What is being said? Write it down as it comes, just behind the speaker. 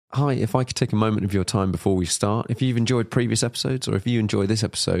Hi, if I could take a moment of your time before we start, if you've enjoyed previous episodes or if you enjoy this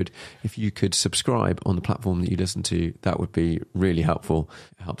episode, if you could subscribe on the platform that you listen to, that would be really helpful.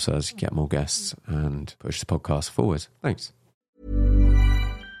 It helps us get more guests and push the podcast forward. Thanks.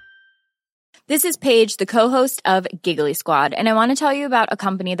 This is Paige, the co-host of Giggly Squad, and I want to tell you about a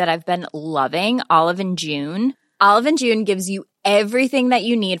company that I've been loving, Olive & June. Olive & June gives you everything that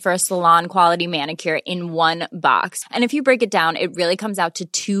you need for a salon-quality manicure in one box. And if you break it down, it really comes out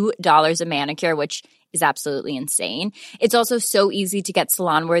to $2 a manicure, which is absolutely insane. It's also so easy to get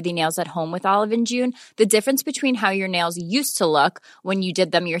salon-worthy nails at home with Olive & June. The difference between how your nails used to look when you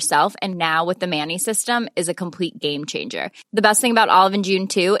did them yourself and now with the Mani system is a complete game changer. The best thing about Olive & June,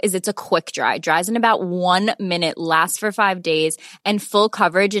 too, is it's a quick dry. Dries in about 1 minute, lasts for 5 days, and full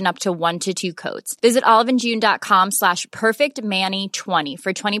coverage in up to 1 to 2 coats. Visit oliveandjune.com/perfectmani20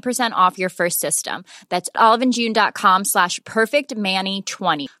 for 20% off your first system. That's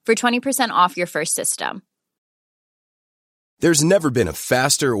oliveandjune.com/perfectmani20 for 20% off your first system. There's never been a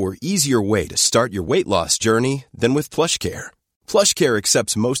faster or easier way to start your weight loss journey than with PlushCare. PlushCare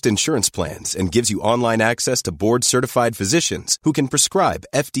accepts most insurance plans and gives you online access to board-certified physicians who can prescribe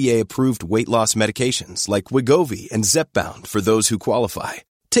FDA-approved weight loss medications like Wegovy and Zepbound for those who qualify.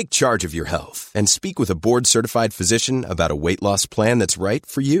 Take charge of your health and speak with a board-certified physician about a weight loss plan that's right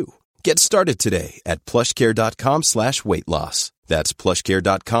for you. Get started today at plushcare.com/weight-loss. That's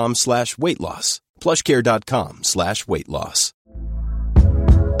plushcare.com/weight-loss. plushcare.com/weight-loss.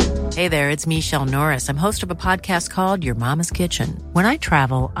 Hey there, it's Michelle Norris. I'm host of a podcast called Your Mama's Kitchen. When I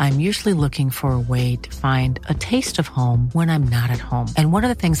travel, I'm usually looking for a way to find a taste of home when I'm not at home. And one of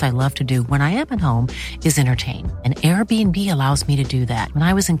the things I love to do when I am at home is entertain. And Airbnb allows me to do that. When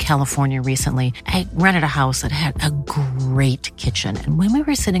I was in California recently, I rented a house that had a great kitchen. And when we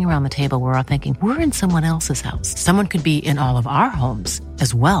were sitting around the table, we were all thinking, we're in someone else's house. Someone could be in all of our homes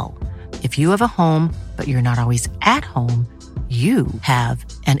as well. If you have a home, but you're not always at home, you have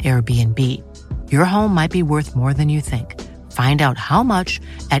an Airbnb. Your home might be worth more than you think. Find out how much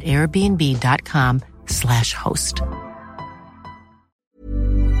at airbnb.com/host.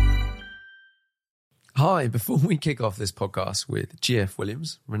 Hi, before we kick off this podcast with GF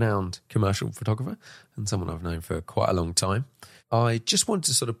Williams, renowned commercial photographer and someone I've known for quite a long time, I just wanted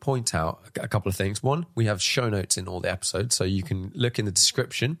to sort of point out a couple of things. One, we have show notes in all the episodes, so you can look in the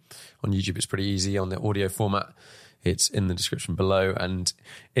description. On YouTube, it's pretty easy. On the audio format, it's in the description below. And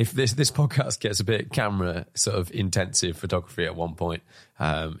if this podcast gets a bit camera sort of intensive photography at one point,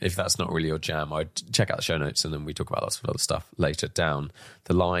 if that's not really your jam, I'd check out the show notes and then we talk about lots of other stuff later down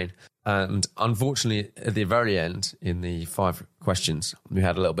the line. And unfortunately, at the very end, in the 5 questions, we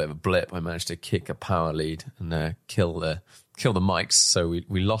had a little bit of a blip. I managed to kick a power lead and kill the mics. So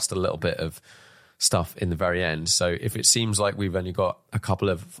we lost a little bit of stuff in the very end. So if it seems like we've only got a couple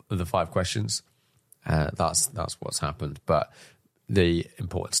of the 5 questions, that's what's happened. But the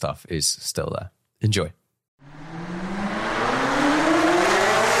important stuff is still there. Enjoy.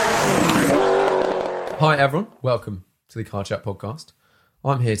 Hi, everyone. Welcome to the Car Chat podcast.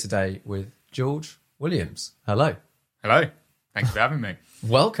 I'm here today with George Williams. Hello. Hello. Thanks for having me.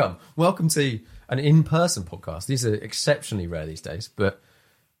 Welcome to an in-person podcast. These are exceptionally rare these days, but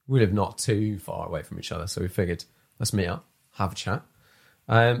we live not too far away from each other, so we figured let's meet up, have a chat.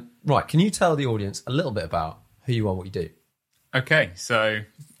 Right, can you tell the audience a little bit about who you are, what you do? Okay, so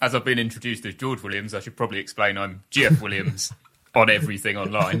as I've been introduced as George Williams, I should probably explain I'm GF Williams on everything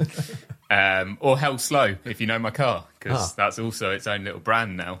online, or Hell Slow if you know my car, because that's also its own little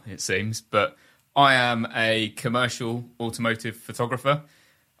brand now, it seems. But I am a commercial automotive photographer.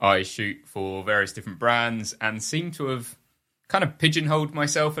 I shoot for various different brands and seem to have kind of pigeonholed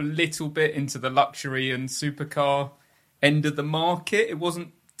myself a little bit into the luxury and supercar end of the market. It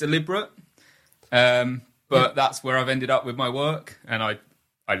wasn't deliberate, but that's where I've ended up with my work, and I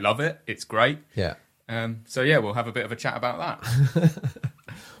love it. It's great. Yeah. So yeah, we'll have a bit of a chat about that.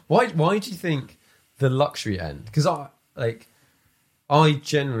 Why do you think the luxury end? Because I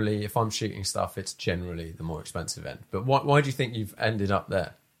generally, if I'm shooting stuff, it's generally the more expensive end. But why do you think you've ended up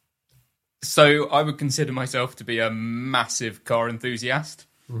there? So I would consider myself to be a massive car enthusiast.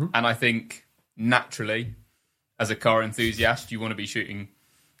 Mm-hmm. And I think naturally, as a car enthusiast, you want to be shooting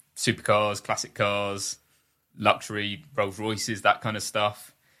supercars, classic cars, luxury Rolls Royces, that kind of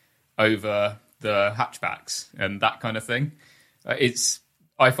stuff, over the hatchbacks and that kind of thing. I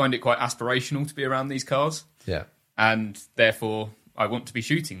find it quite aspirational to be around these cars. Yeah. And therefore, I want to be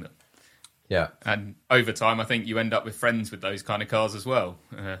shooting them. Yeah. And over time, I think you end up with friends with those kind of cars as well,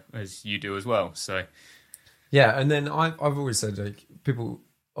 as you do as well. So, yeah. And then I've always said, like, people,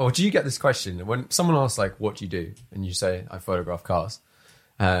 or do you get this question when someone asks, like, what do you do? And you say, I photograph cars.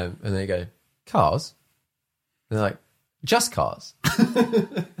 And they go, cars? And they're like, just cars?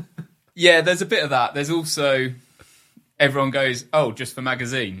 Yeah, there's a bit of that. There's also, everyone goes, oh, just for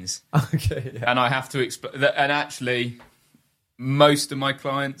magazines. Okay, yeah. And I have to explain, and actually, most of my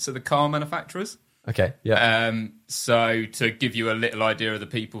clients are the car manufacturers. Okay, yeah. So to give you a little idea of the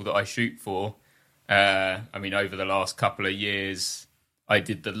people that I shoot for, over the last couple of years, I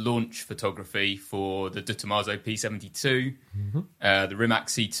did the launch photography for the De Tomaso P72, the Rimac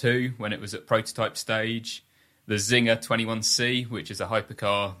C2 when it was at prototype stage, the Zinger 21C, which is a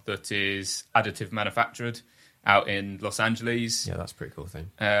hypercar that is additive manufactured out in Los Angeles. Yeah, that's a pretty cool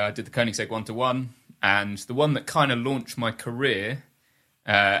thing. I did the Koenigsegg 1-to-1, and the one that kind of launched my career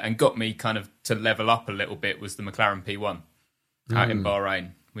and got me kind of to level up a little bit was the McLaren P1 out in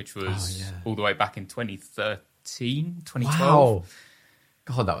Bahrain, which was all the way back in 2013, 2012. Wow.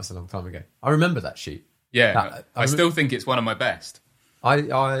 God, that was a long time ago. I remember that shoot. Yeah, I still think it's one of my best.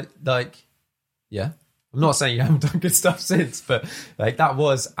 I yeah. I'm not saying you haven't done good stuff since, but like that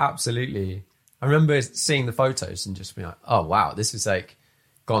was absolutely. I remember seeing the photos and just being like, oh wow, this is like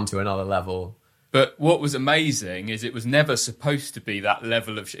gone to another level. But what was amazing is it was never supposed to be that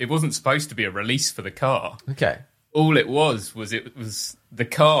level of. It wasn't supposed to be a release for the car. Okay. All it was the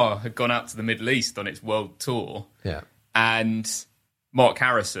car had gone out to the Middle East on its world tour. Yeah. And Mark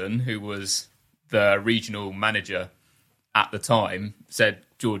Harrison, who was the regional manager at the time, said,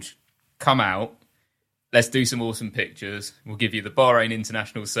 George, come out. Let's do some awesome pictures. We'll give you the Bahrain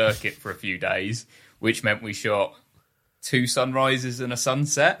International Circuit for a few days, which meant we shot 2 sunrises and a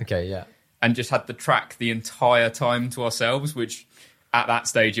sunset. Okay, yeah. And just had the track the entire time to ourselves, which at that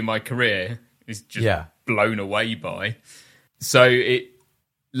stage in my career is just blown away by. So it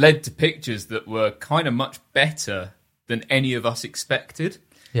led to pictures that were kind of much better than any of us expected.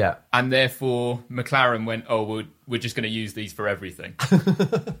 Yeah. And therefore, McLaren went, oh, we're just going to use these for everything.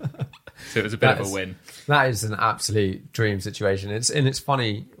 So it was a bit of a win. That is an absolute dream situation. It's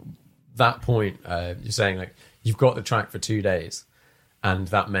funny, that point, you're saying, like, you've got the track for 2 days, and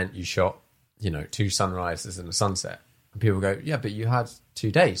that meant you shot, 2 sunrises and a sunset. And people go, yeah, but you had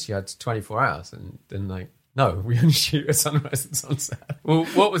 2 days. You had 24 hours. And then, like, no, we only shoot a sunrise and sunset. Well,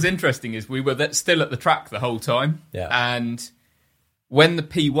 what was interesting is we were still at the track the whole time. Yeah. And when the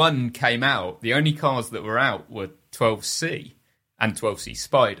P1 came out, the only cars that were out were 12C and 12C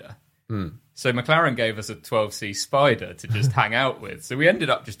Spider. So McLaren gave us a 12C Spider to just hang out with. So we ended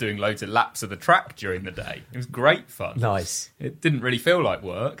up just doing loads of laps of the track during the day. It was great fun. Nice. It didn't really feel like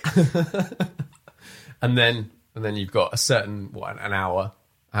work. And then you've got a certain, an hour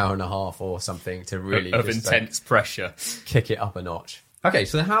and a half or something to really of intense pressure. Kick it up a notch. Okay,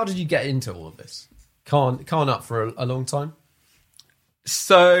 so how did you get into all of this? Car nut for a long time?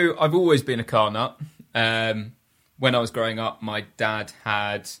 So I've always been a car nut. When I was growing up, my dad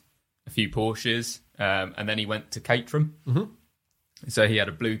had a few Porsches, and then he went to Caterham. Mm-hmm. So he had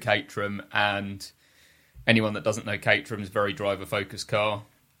a blue Caterham, and anyone that doesn't know Caterham is a very driver-focused car,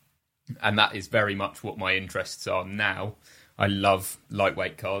 and that is very much what my interests are now. I love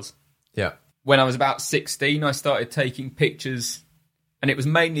lightweight cars. Yeah. When I was about 16, I started taking pictures, and it was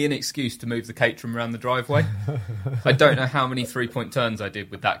mainly an excuse to move the Caterham around the driveway. I don't know how many 3-point turns I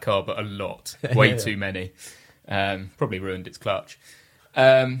did with that car, but a lot. Way too many. Probably ruined its clutch.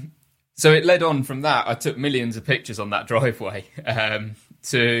 So it led on from that. I took millions of pictures on that driveway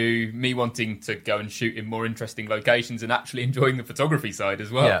to me wanting to go and shoot in more interesting locations and actually enjoying the photography side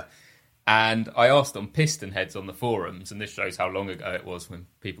as well. Yeah. And I asked on Piston Heads on the forums, and this shows how long ago it was when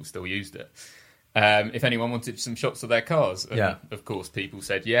people still used it, if anyone wanted some shots of their cars. And of course, people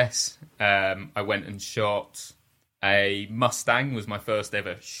said yes. I went and shot a Mustang, was my first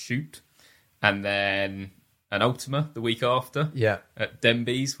ever shoot. And then an Ultima the week after at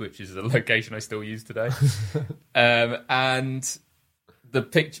Denbies, which is a location I still use today. And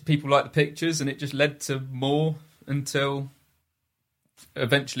people liked the pictures, and it just led to more until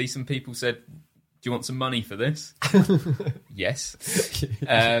eventually some people said, do you want some money for this? Yes.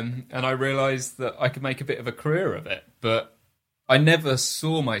 And I realised that I could make a bit of a career of it. But I never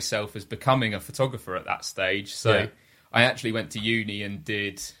saw myself as becoming a photographer at that stage. So I actually went to uni and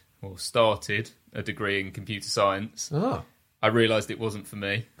started a degree in computer science. Oh. I realised it wasn't for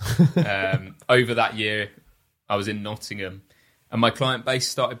me. Over that year, I was in Nottingham, and my client base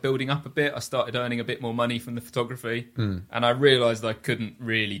started building up a bit. I started earning a bit more money from the photography, and I realised I couldn't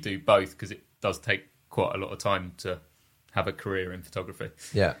really do both because it does take quite a lot of time to have a career in photography.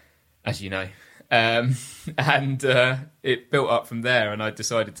 Yeah, as you know. And it built up from there, and I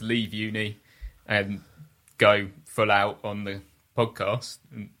decided to leave uni and go full out on the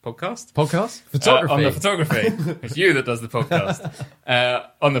podcast. Photography. On the photography. It's you that does the podcast.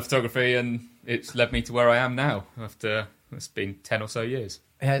 On the photography, and it's led me to where I am now after it's been 10 or so years.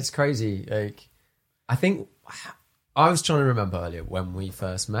 Yeah, it's crazy. Like, I think I was trying to remember earlier when we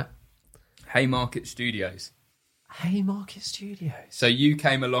first met. Haymarket Studios. Haymarket Studios. So you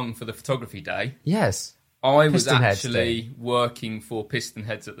came along for the photography day. Yes. I was Piston Heads actually Day. working for Piston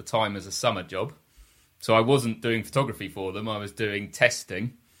Heads at the time as a summer job. So I wasn't doing photography for them. I was doing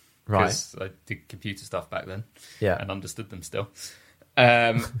testing. Right. Because I did computer stuff back then. Yeah. And understood them still.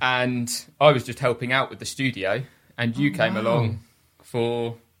 And I was just helping out with the studio. And you came along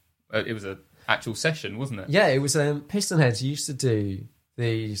for... it was an actual session, wasn't it? Yeah, it was Piston Heads used to do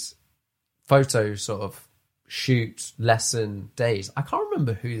these photo sort of shoot lesson days. I can't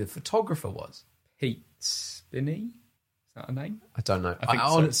remember who the photographer was. Pete Spinney? Is that a name? I don't know. I think so.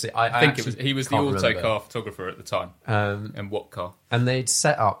 Honestly, I think it was. He was the can't auto remember. car photographer at the time. And what car? And they'd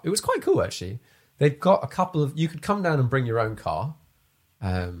set up. It was quite cool, actually. They'd got a couple of. You could come down and bring your own car.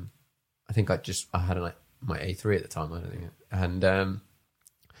 I think I had my A3 at the time. I don't think. And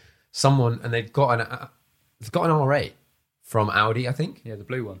they'd got an R8 from Audi, I think. Yeah, the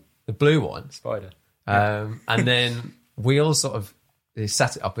blue one. The blue one. Spider. And then we all sort of they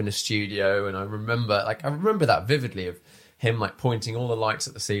sat it up in a studio, and I remember that vividly of him like pointing all the lights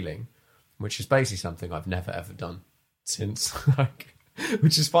at the ceiling, which is basically something I've never ever done since.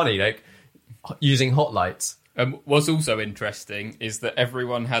 Which is funny, like using hot lights. What's also interesting is that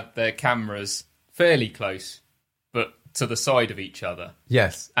everyone had their cameras fairly close, but to the side of each other.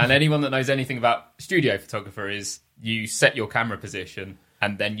 Yes, and anyone that knows anything about studio photographer is you set your camera position.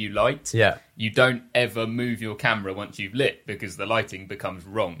 And then you light. Yeah. You don't ever move your camera once you've lit because the lighting becomes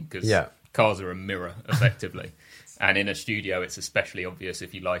wrong because cars are a mirror, effectively. And in a studio, it's especially obvious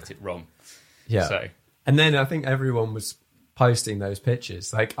if you light it wrong. Yeah. So. And then I think everyone was posting those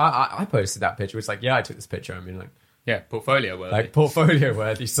pictures. Like, I posted that picture. It's like, yeah, I took this picture. I mean, like... Yeah, portfolio worthy. Like, portfolio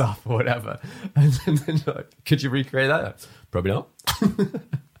worthy stuff or whatever. And then like, could you recreate that? Probably not.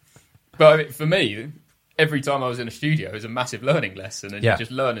 But I mean, for me... Every time I was in a studio, it was a massive learning lesson, and you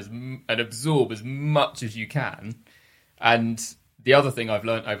just learn and absorb as much as you can. And the other thing I've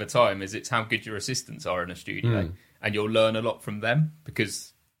learned over time is it's how good your assistants are in a studio, and you'll learn a lot from them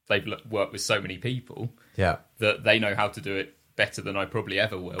because they've worked with so many people that they know how to do it better than I probably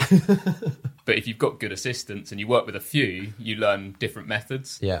ever will. But if you've got good assistants and you work with a few, you learn different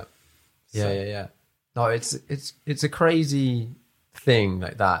methods. Yeah. No, it's a crazy thing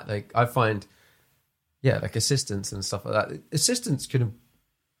like that. Like I find. Yeah, like assistants and stuff like that. Assistants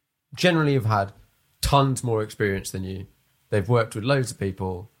generally have had tons more experience than you. They've worked with loads of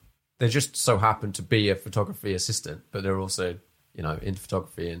people. They just so happen to be a photography assistant, but they're also, into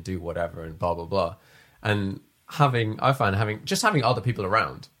photography and do whatever and blah, blah, blah. And I find having other people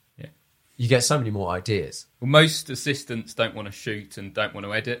around, you get so many more ideas. Well, most assistants don't want to shoot and don't want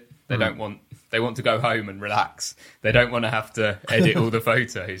to edit. They want to go home and relax. They don't want to have to edit all the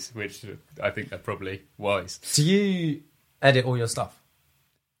photos, which I think they're probably wise. Do you edit all your stuff?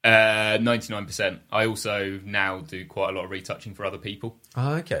 99%. I also now do quite a lot of retouching for other people.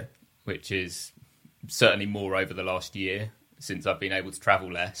 Oh, okay. Which is certainly more over the last year since I've been able to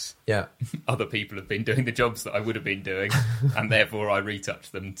travel less. Yeah. Other people have been doing the jobs that I would have been doing, and therefore I retouch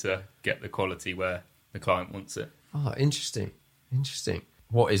them to get the quality where the client wants it. Oh, interesting.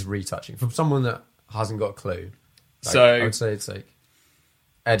 What is retouching? From someone that hasn't got a clue. So I would say it's like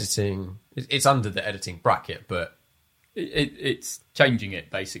editing. It's under the editing bracket, but it's changing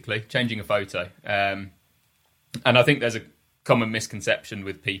it, basically changing a photo. And I think there's a common misconception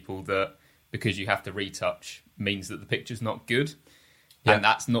with people that because you have to retouch means that the picture's not good. Yeah. And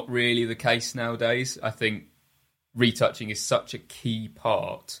that's not really the case nowadays. I think retouching is such a key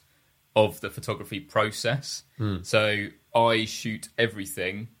part of the photography process. So I shoot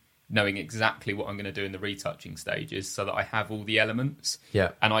everything knowing exactly what I'm going to do in the retouching stages so that I have all the elements.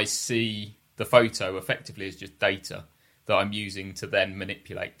 Yeah. And I see the photo effectively as just data that I'm using to then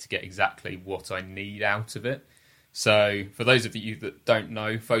manipulate to get exactly what I need out of it. So for those of you that don't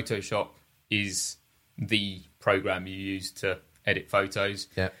know, Photoshop is the program you use to edit photos.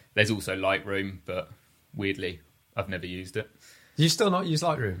 Yeah. There's also Lightroom, but weirdly, I've never used it. Do you still not use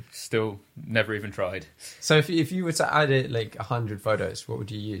Lightroom? Still never even tried. So if you were to edit like 100 photos, what would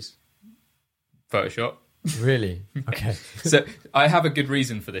you use? Photoshop. Really? Okay. So I have a good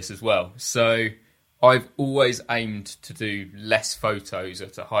reason for this as well. So I've always aimed to do less photos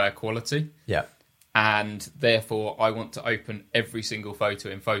at a higher quality. Yeah. And therefore I want to open every single photo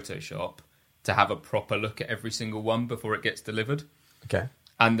in Photoshop to have a proper look at every single one before it gets delivered. Okay.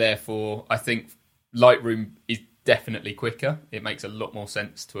 And therefore I think Lightroom is definitely quicker. It makes a lot more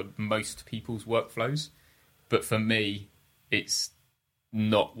sense to most people's workflows. But for me, it's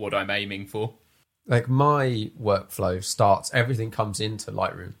not what I'm aiming for. Like my workflow starts, everything comes into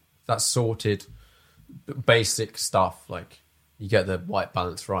Lightroom. That's sorted, basic stuff, like you get the white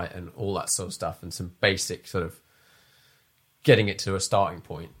balance right and all that sort of stuff, and some basic sort of getting it to a starting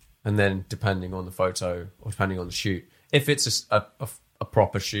point. And then depending on the photo or depending on the shoot, if it's a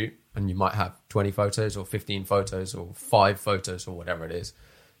proper shoot and you might have 20 photos or 15 photos or 5 photos or whatever it is,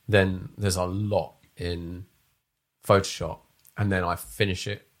 then there's a lot in Photoshop. And then I finish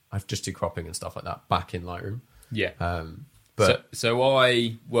it. I just do cropping and stuff like that back in Lightroom. Yeah. But so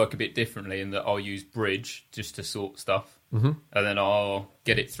I work a bit differently in that I'll use Bridge just to sort stuff. And then I'll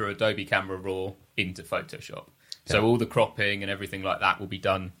get it through Adobe Camera Raw into Photoshop. So all the cropping and everything like that will be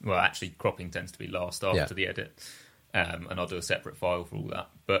done. Well, actually, cropping tends to be last after the edit. And I'll do a separate file for all that.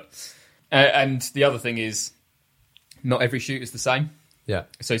 But and the other thing is, not every shoot is the same. Yeah.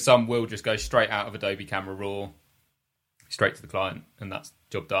 So some will just go straight out of Adobe Camera Raw, straight to the client, and that's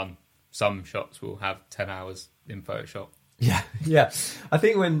job done. Some shots will have 10 hours in Photoshop. Yeah, yeah. I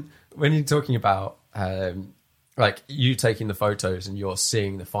think when you're talking about like you taking the photos and you're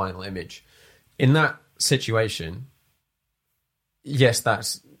seeing the final image, in that situation, yes,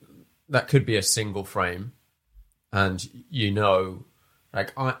 that could be a single frame, and you know,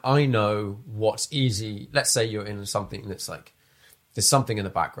 like I know what's easy. Let's say you're in something that's like there's something in the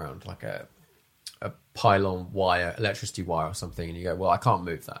background, like a pylon wire, electricity wire or something, and you go, well, I can't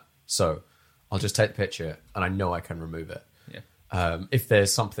move that, so I'll just take the picture and I know I can remove it. Yeah. If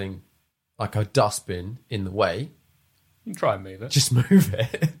there's something like a dustbin in the way, you can try and move it. Just move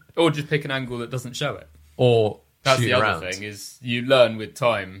it. Or just pick an angle that doesn't show it. Or that's shoot the other around. thing, is you learn with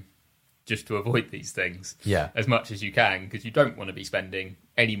time just to avoid these things as much as you can, because you don't want to be spending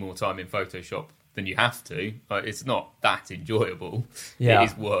any more time in Photoshop than you have to. Like, it's not that enjoyable. Yeah. It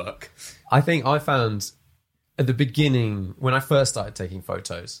is work. I think I found at the beginning, when I first started taking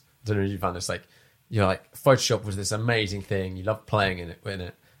photos, I don't know if you found this, like, you're like, Photoshop was this amazing thing. You love playing in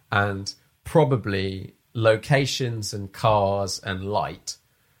it. And probably locations and cars and light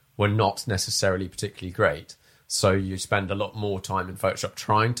were not necessarily particularly great. So you spend a lot more time in Photoshop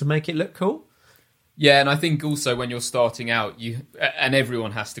trying to make it look cool. Yeah, and I think also when you're starting out, and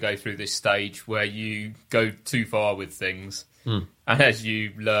everyone has to go through this stage where you go too far with things. And as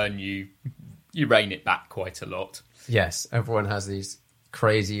you learn, you rein it back quite a lot. Yes, everyone has these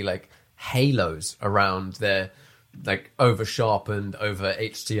crazy like halos around their like over sharpened, over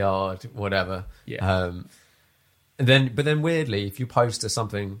HDR, whatever. Yeah. But then weirdly, if you post to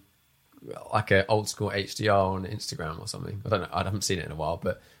something like an old school HDR on Instagram or something, I don't know, I haven't seen it in a while,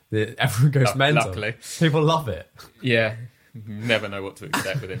 but everyone goes mental. Luckily. People love it. Yeah, you never know what to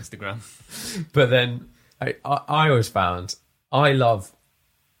expect with Instagram. But then I always found I love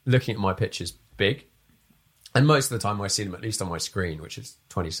looking at my pictures big. And most of the time I see them at least on my screen, which is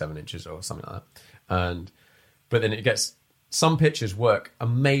 27 inches or something like that. But then some pictures work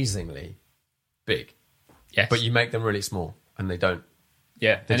amazingly big. Yes. But you make them really small and they don't.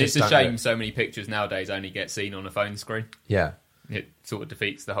 Yeah, They and it's just a don't shame do it. so many pictures nowadays only get seen on a phone screen. Yeah. It sort of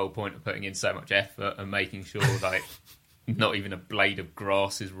defeats the whole point of putting in so much effort and making sure like not even a blade of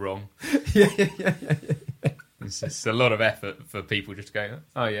grass is wrong. Yeah. It's just a lot of effort for people just to go,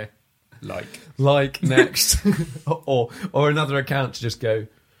 oh yeah, Like next. or another account to just go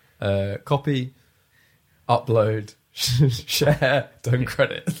copy, upload, share, don't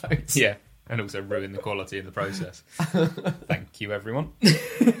credit. Thanks. Yeah, and also ruin the quality in the process. Thank you, everyone.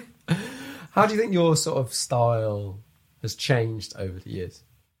 How do you think your sort of style has changed over the years?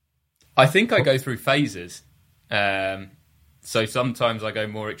 I think I go through phases. So sometimes I go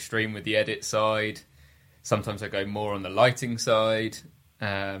more extreme with the edit side. Sometimes I go more on the lighting side.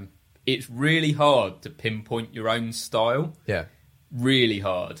 It's really hard to pinpoint your own style. Yeah. Really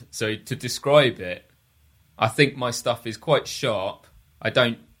hard. So to describe it, I think my stuff is quite sharp. I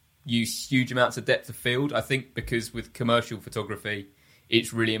don't use huge amounts of depth of field. I think because with commercial photography,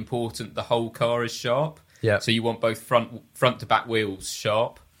 it's really important the whole car is sharp. Yeah. So you want both front to back wheels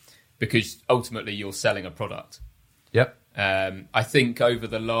sharp, because ultimately you're selling a product. Yep. I think over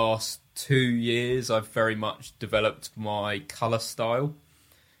the last 2 years, I've very much developed my colour style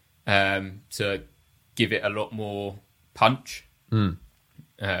to give it a lot more punch,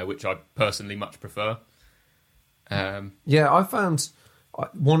 which I personally much prefer. Yeah, I found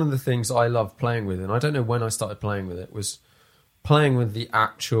one of the things I love playing with, and I don't know when I started playing with it, was playing with the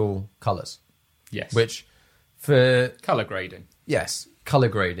actual colours. Yes. Which for... Colour grading. Yes, colour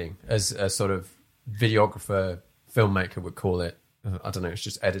grading, as a sort of videographer, filmmaker would call it. I don't know, it's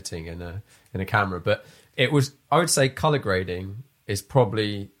just editing in a camera. But I would say color grading is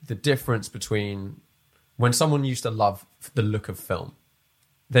probably the difference between when someone used to love the look of film.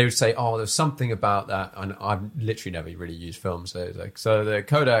 They would say, "Oh, there's something about that," and I've literally never really used film, so it's like, so the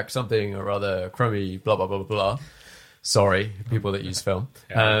Kodak something or other, Chromie, blah blah blah blah blah. Sorry, people that use film.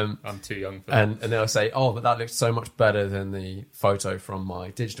 Yeah, I'm too young for that. And they'll say, "Oh, but that looks so much better than the photo from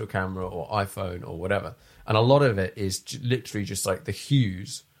my digital camera or iPhone or whatever." And a lot of it is literally just like the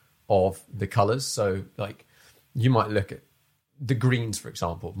hues of the colors. So like you might look at the greens, for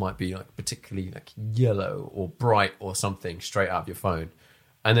example, might be like particularly like yellow or bright or something straight out of your phone.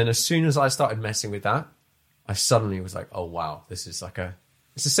 And then as soon as I started messing with that, I suddenly was like, oh, wow, this is like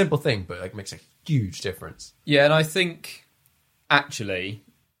it's a simple thing, but like makes a huge difference. Yeah, and I think actually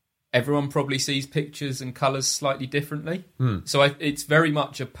everyone probably sees pictures and colours slightly differently. So it's very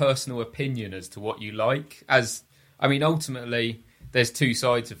much a personal opinion as to what you like. Ultimately, there's two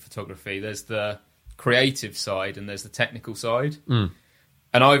sides of photography. There's the creative side and there's the technical side. And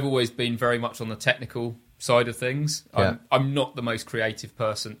I've always been very much on the technical side of things. Yeah. I'm not the most creative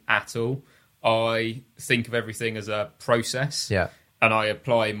person at all. I think of everything as a process. Yeah. And I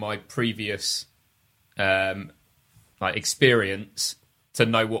apply my previous experience to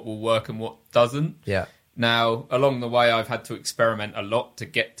know what will work and what doesn't. Yeah. Now, along the way, I've had to experiment a lot to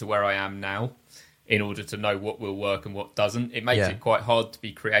get to where I am now in order to know what will work and what doesn't. It makes it quite hard to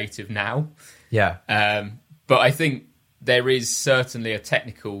be creative now. Yeah. But I think there is certainly a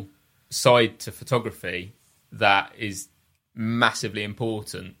technical side to photography that is massively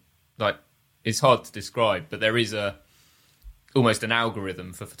important. Like, it's hard to describe, but there is almost an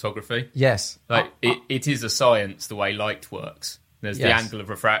algorithm for photography. Yes. Like it is a science the way light works. There's the Yes. angle of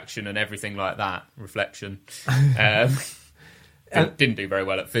refraction and everything like that. Reflection. Didn't do very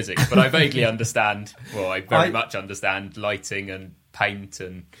well at physics, but I vaguely understand. Well, I very much understand lighting and paint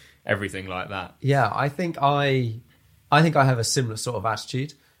and everything like that. Yeah, I think I have a similar sort of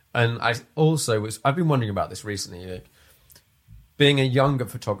attitude, and I've been wondering about this recently. Like, being a younger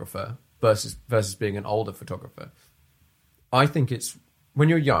photographer versus being an older photographer. I think it's when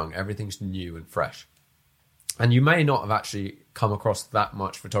you're young, everything's new and fresh, and you may not have actually come across that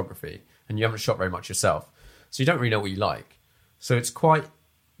much photography, and you haven't shot very much yourself, so you don't really know what you like. So it's quite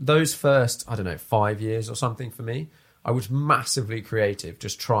those first, 5 years or something for me. I was massively creative,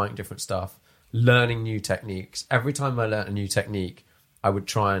 just trying different stuff, learning new techniques. Every time I learned a new technique, I would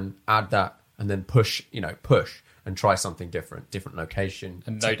try and add that and then push and try something different location.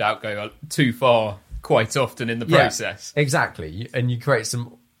 And no doubt go too far quite often in the process. Exactly. And you create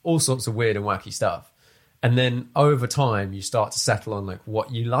all sorts of weird and wacky stuff. And then over time, you start to settle on like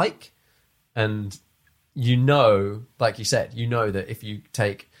what you like. And like you said, that if you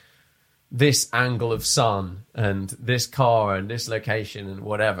take this angle of sun and this car and this location and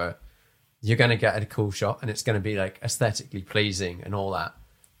whatever, you're going to get a cool shot and it's going to be like aesthetically pleasing and all that.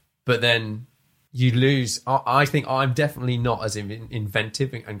 But then you lose. I think I'm definitely not as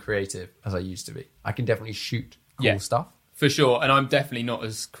inventive and creative as I used to be. I can definitely shoot cool stuff. For sure. And I'm definitely not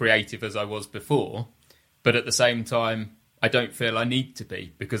as creative as I was before. But at the same time, I don't feel I need to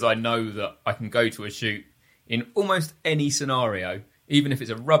be, because I know that I can go to a shoot in almost any scenario, even if it's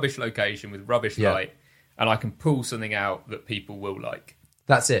a rubbish location with rubbish light, and I can pull something out that people will like.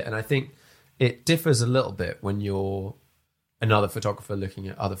 That's it. And I think it differs a little bit when you're another photographer looking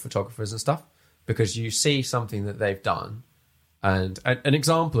at other photographers and stuff, because you see something that they've done. And an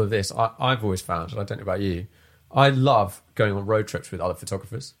example of this, I've always found, and I don't know about you, I love going on road trips with other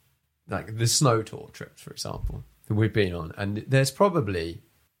photographers, like the snow tour trips, for example, that we've been on. And there's probably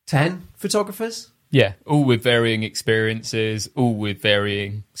 10 photographers. Yeah, all with varying experiences, all with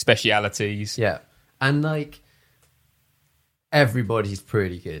varying specialities. Yeah. And like, everybody's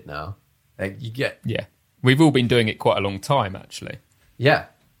pretty good now. Like, you get... Yeah. We've all been doing it quite a long time, actually. Yeah.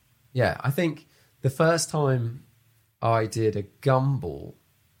 Yeah. I think the first time I did a gumball,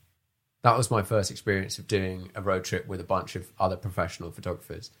 that was my first experience of doing a road trip with a bunch of other professional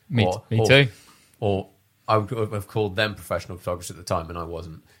photographers. Me too. Or I would have called them professional photographers at the time, and I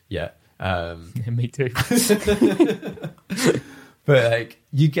wasn't yet. Me too. But like,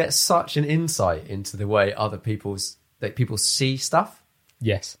 you get such an insight into the way other people see stuff.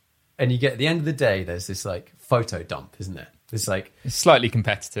 Yes. And you get, at the end of the day, there's this like photo dump, isn't there? It's like... It's slightly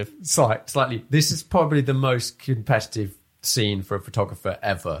competitive. Slightly. This is probably the most competitive scene for a photographer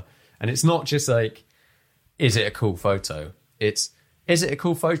ever. And it's not just like, is it a cool photo? It's, is it a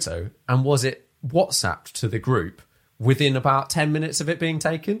cool photo? And was it WhatsApped to the group within about 10 minutes of it being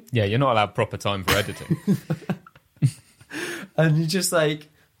taken? Yeah, you're not allowed proper time for editing. And you just like,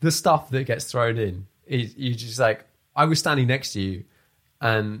 the stuff that gets thrown in, you just like, I was standing next to you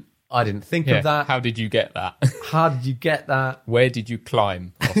and I didn't think of that. How did you get that? How did you get that? Where did you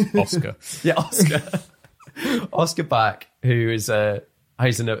climb, Oscar? Yeah, Oscar. Oscar Back, who is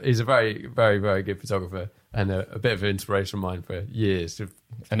he's a very, very, very good photographer and a bit of an inspiration of mine for years.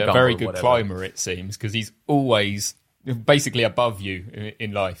 And a very good climber, it seems, because he's always basically above you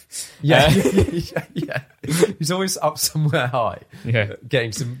in life. Yeah, yeah. He's always up somewhere high,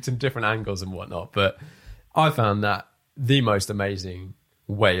 getting some different angles and whatnot. But I found that the most amazing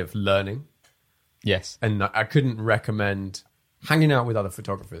way of learning. Yes. And I couldn't recommend hanging out with other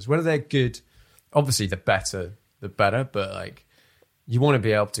photographers. Whether they're good, obviously the better, but like you want to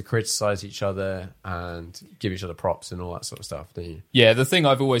be able to criticize each other and give each other props and all that sort of stuff, don't you? Yeah, the thing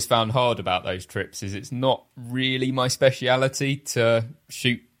I've always found hard about those trips is it's not really my speciality to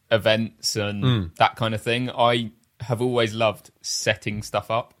shoot events and that kind of thing. I have always loved setting stuff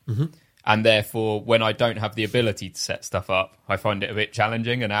up. Mm-hmm. And therefore, when I don't have the ability to set stuff up, I find it a bit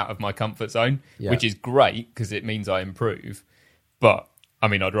challenging and out of my comfort zone, which is great because it means I improve. But, I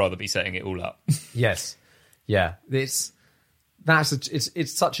mean, I'd rather be setting it all up. Yes. Yeah. It's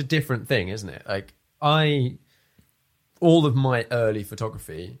such a different thing, isn't it? Like, all of my early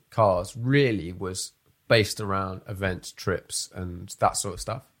photography cars really was based around events, trips, and that sort of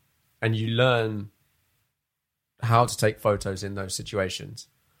stuff. And you learn how to take photos in those situations.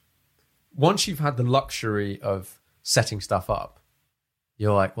 Once you've had the luxury of setting stuff up,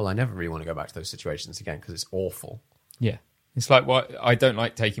 you're like, well, I never really want to go back to those situations again because it's awful. Yeah. It's like, I don't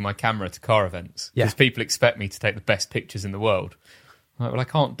like taking my camera to car events because people expect me to take the best pictures in the world. I'm like, well, I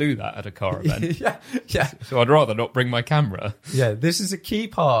can't do that at a car event. Yeah. So I'd rather not bring my camera. Yeah, this is a key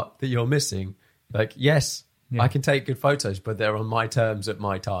part that you're missing. Like, yes, I can take good photos, but they're on my terms at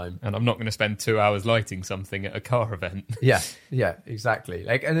my time. And I'm not going to spend 2 hours lighting something at a car event. Yeah, exactly.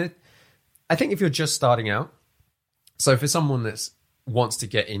 Like, and I think if you're just starting out, so for someone that wants to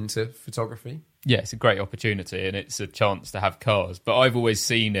get into photography, yeah, it's a great opportunity and it's a chance to have cars. But I've always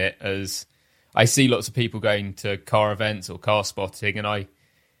seen it as, I see lots of people going to car events or car spotting, and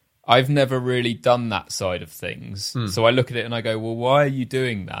I've never really done that side of things. So I look at it and I go, well, why are you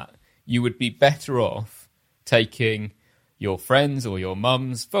doing that? You would be better off taking your friends or your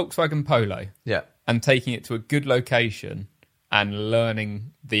mum's Volkswagen Polo and taking it to a good location and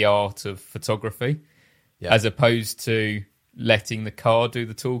learning the art of photography as opposed to letting the car do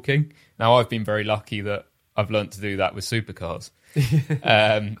the talking. Now, I've been very lucky that I've learnt to do that with supercars.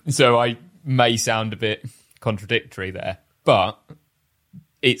 So I may sound a bit contradictory there, but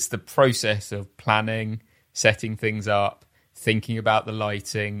it's the process of planning, setting things up, thinking about the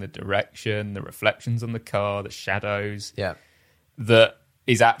lighting, the direction, the reflections on the car, the shadows, that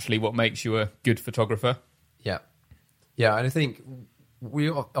is actually what makes you a good photographer. Yeah, and I think we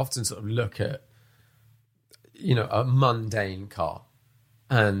often sort of look at, a mundane car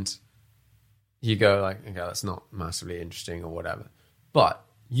and you go like, okay, that's not massively interesting or whatever. But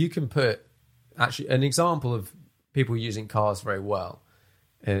you can put actually an example of people using cars very well.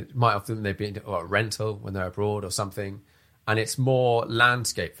 It might often they've been a rental when they're abroad or something, and it's more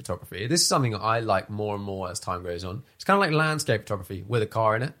landscape photography. This is something that I like more and more as time goes on. It's kind of like landscape photography with a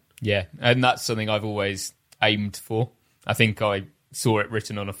car in it. Yeah, and that's something I've always aimed for. I think I saw it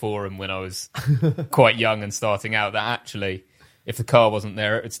written on a forum when I was quite young and starting out that actually, if the car wasn't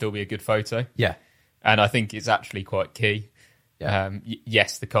there, it would still be a good photo. Yeah. And I think it's actually quite key. Yeah.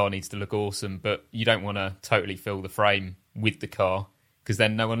 Yes, the car needs to look awesome, but you don't want to totally fill the frame with the car because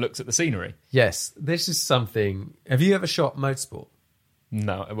then no one looks at the scenery. Yes, this is something... Have you ever shot motorsport?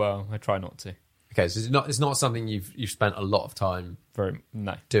 No, well, I try not to. Okay, so it's not something you've spent a lot of time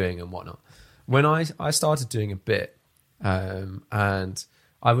doing and whatnot. When I started doing a bit, and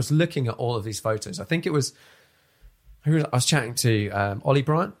I was looking at all of these photos. I think I was chatting to Ollie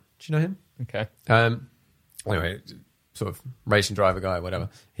Bryant. Do you know him? Okay. Anyway, sort of racing driver guy, whatever.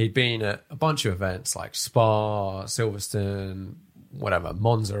 He'd been at a bunch of events like Spa, Silverstone, whatever,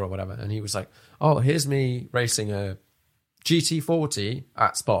 Monza or whatever. And he was like, oh, here's me racing a GT40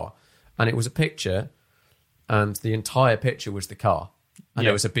 at Spa. And it was a picture, and the entire picture was the car. And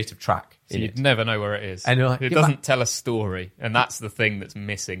there was a bit of track so you'd never know where it is. And like, it doesn't tell a story. And that's the thing that's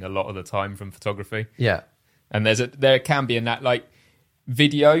missing a lot of the time from photography. Yeah. And there can be like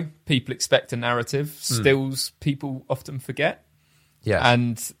video, people expect a narrative. Stills, people often forget. Yeah.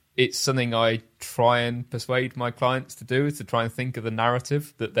 And it's something I try and persuade my clients to do, is to try and think of the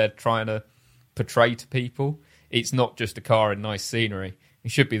narrative that they're trying to portray to people. It's not just a car and nice scenery. It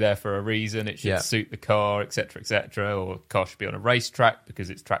should be there for a reason. It should suit the car, etc., or the car should be on a racetrack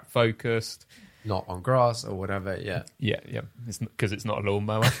because it's track focused. Not on grass or whatever, yeah. It's because it's not a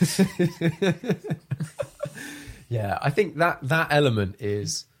lawnmower. Yeah, I think that element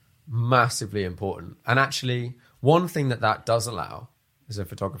is massively important. And actually, one thing that does allow as a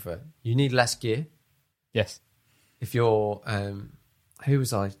photographer, you need less gear. Yes. If you're, who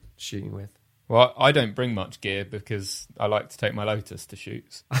was I shooting with? Well, I don't bring much gear because I like to take my Lotus to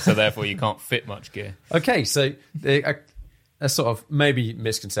shoots. So therefore you can't fit much gear. Okay, so a sort of maybe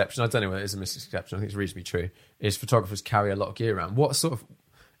misconception, I don't know whether it is a misconception, I think it's reasonably true, is photographers carry a lot of gear around. What sort of,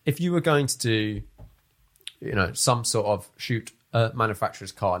 if you were going to do, some sort of shoot a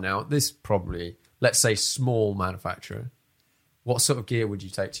manufacturer's car, now this probably, let's say small manufacturer, what sort of gear would you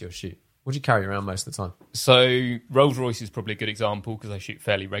take to your shoot? What do you carry around most of the time? So Rolls-Royce is probably a good example because I shoot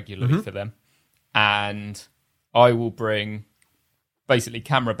fairly regularly for them. And I will bring basically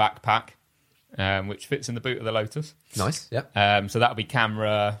camera backpack, which fits in the boot of the Lotus. Nice, yeah. So that'll be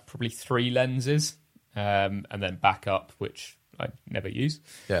camera, probably 3 lenses, and then backup, which I never use.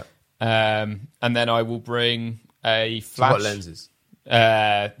 Yeah. And then I will bring a flash. So what lenses?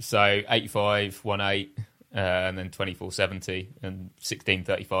 So 85, 1.8, and then 24-70 and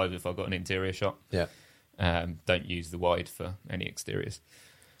 16-35 if I've got an interior shot. Yeah. Don't use the wide for any exteriors.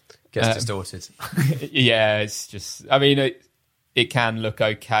 Gets distorted. Yeah, it's just, I mean, it can look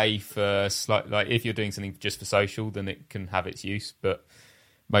okay for like if you're doing something just for social, then it can have its use. But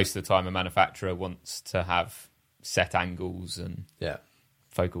most of the time, a manufacturer wants to have set angles and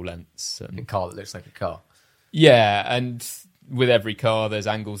focal lengths and a car that looks like a car. Yeah, and with every car, there's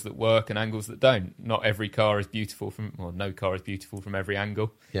angles that work and angles that don't. Not every car is beautiful no car is beautiful from every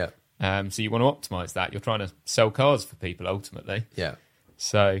angle. Yeah. So you want to optimize that. You're trying to sell cars for people ultimately. Yeah.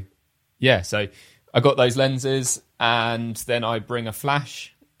 So, so I got those lenses and then I bring a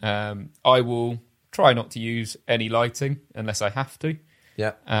flash. I will try not to use any lighting unless I have to.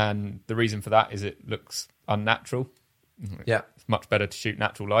 Yeah. And the reason for that is it looks unnatural. Yeah. It's much better to shoot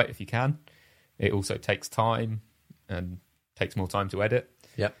natural light if you can. It also takes time and takes more time to edit.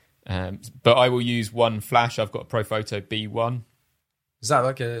 Yeah. But I will use one flash. I've got a Profoto B1. Is that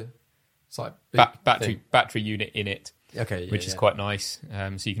like a... It's like big battery unit in it. Okay, which is quite nice.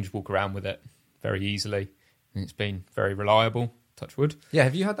 So you can just walk around with it very easily. And it's been very reliable, touch wood. Yeah,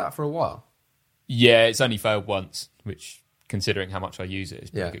 have you had that for a while? Yeah, it's only failed once, which, considering how much I use it, is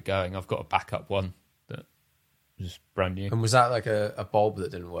pretty Yeah. good going. I've got a backup one that is brand new. And was that like a bulb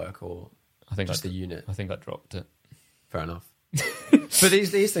that didn't work, or I think just the unit? I think I dropped it. Fair enough. But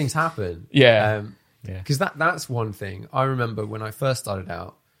these things happen. Yeah. Because that's one thing. I remember when I first started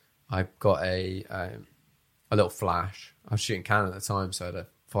out, I got a little flash. I was shooting Canon at the time, so I had a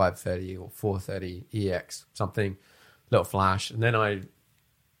 530 or 430 EX, something, little flash. And then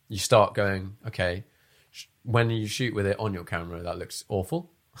you start going, okay, when you shoot with it on your camera, that looks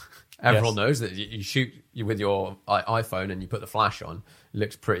awful. Everyone knows that you shoot with your iPhone and you put the flash on, it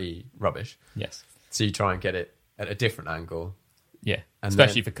looks pretty rubbish. Yes. So you try and get it at a different angle. Yeah, And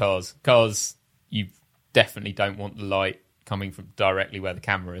especially for cars. Cars, you definitely don't want the light coming from directly where the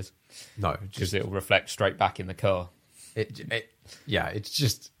camera is. No, because it'll reflect straight back in the car. It's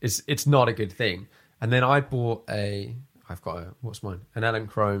not a good thing. And then I bought what's mine? An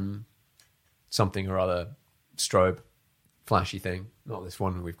Elinchrom something or other strobe flashy thing. Not this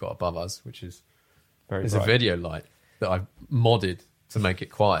one we've got above us, which is a video light that I've modded to make it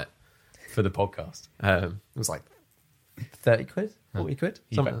quiet for the podcast. It was like 30 quid, 40 quid.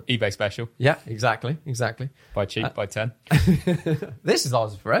 eBay special. Yeah, exactly. Buy cheap, buy 10. This is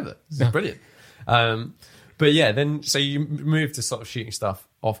ours forever. This is brilliant. But yeah, then so you move to sort of shooting stuff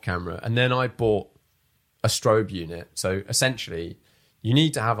off camera, and then I bought a strobe unit. So essentially, you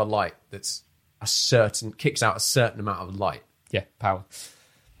need to have a light that's kicks out a certain amount of light. Yeah, power.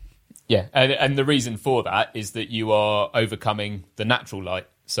 Yeah, and the reason for that is that you are overcoming the natural light.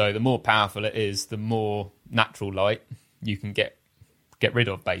 So the more powerful it is, the more natural light you can get rid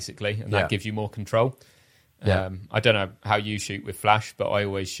of, basically, and that gives you more control. Yeah. I don't know how you shoot with flash, but I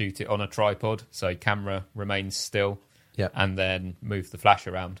always shoot it on a tripod, so camera remains still, and then move the flash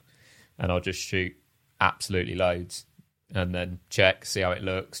around, and I'll just shoot absolutely loads, and then see how it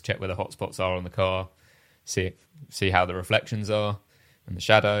looks, check where the hotspots are on the car, see how the reflections are and the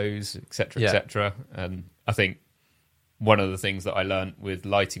shadows, etc., etc. And I think one of the things that I learned with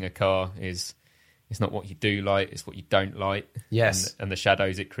lighting a car is it's not what you do light, it's what you don't light. Yes. And the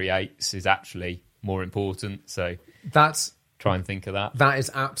shadows it creates is actually more important. So try and think of that. That is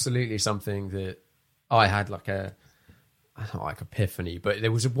absolutely something that I had like epiphany, but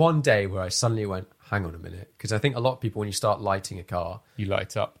there was one day where I suddenly went, hang on a minute, because I think a lot of people, when you start lighting a car, you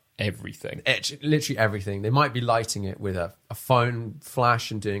light up everything. Literally everything. They might be lighting it with a phone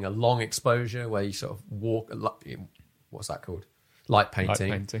flash and doing a long exposure where you sort of walk, what's that called? Light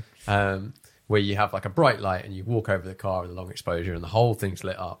painting. where you have like a bright light and you walk over the car with a long exposure and the whole thing's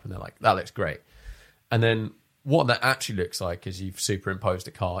lit up and they're like, that looks great. And then what that actually looks like is you've superimposed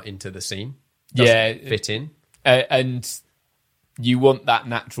a car into the scene. Doesn't fit in. And you want that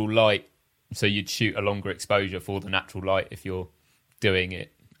natural light, so you'd shoot a longer exposure for the natural light if you're doing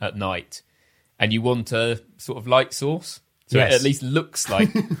it at night. And you want a sort of light source, so it at least looks like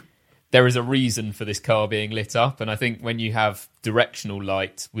there is a reason for this car being lit up. And I think when you have directional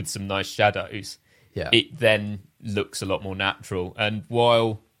light with some nice shadows, it then looks a lot more natural. And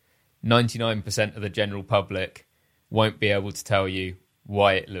while 99% of the general public won't be able to tell you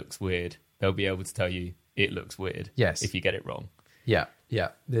why it looks weird, they'll be able to tell you it looks weird. Yes. If you get it wrong. Yeah.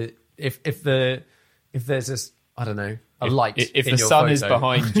 If there's this, I don't know, a light. If in the your sun photo, is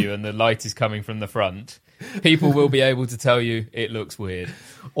behind you and the light is coming from the front, people will be able to tell you it looks weird.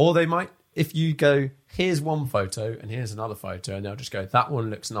 or they might, if you go, here's one photo and here's another photo, and they'll just go, that one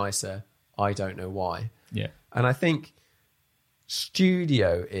looks nicer. I don't know why. Yeah. And I think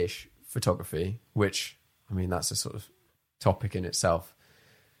studio-ish photography, which, I mean, that's a sort of topic in itself,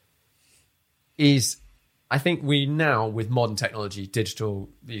 is, I think we now, with modern technology, digital,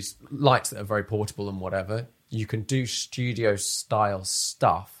 these lights that are very portable and whatever, you can do studio-style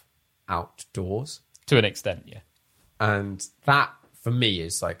stuff outdoors. To an extent, yeah. And that, for me,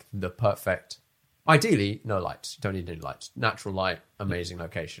 is like the perfect... Ideally, no lights. You don't need any lights. Natural light, amazing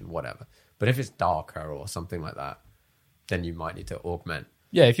location, whatever. But if it's darker or something like that, then you might need to augment.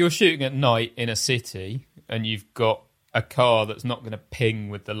 Yeah, if you're shooting at night in a city and you've got a car that's not going to ping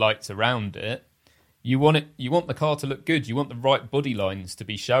with the lights around it, you want the car to look good. You want the right body lines to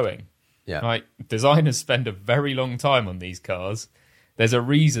be showing. Yeah. Like, designers spend a very long time on these cars. There's a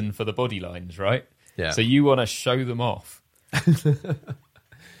reason for the body lines, right? Yeah. So you want to show them off.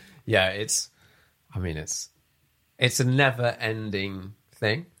 Yeah, it's a never-ending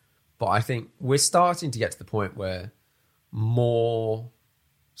thing. But I think we're starting to get to the point where more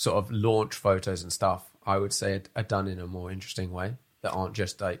sort of launch photos and stuff, I would say, are done in a more interesting way that aren't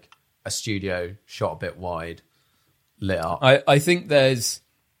just like a studio shot a bit wide, lit up. I think there's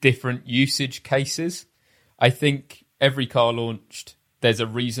different usage cases. I think every car launched, there's a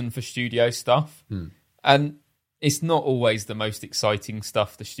reason for studio stuff. And it's not always the most exciting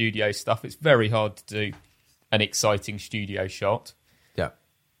stuff, the studio stuff. It's very hard to do an exciting studio shot. Yeah.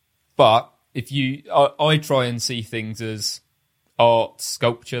 But I try and see things as art,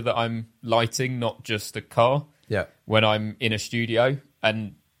 sculpture that I'm lighting, not just a car. Yeah. When I'm in a studio,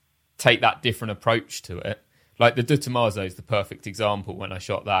 and take that different approach to it. Like the De Tomaso is the perfect example. When I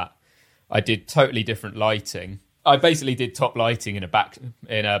shot that, I did totally different lighting. I basically did top lighting in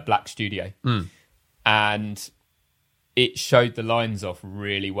a black studio, and it showed the lines off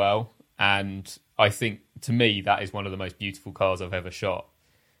really well. And I think, to me, that is one of the most beautiful cars I've ever shot.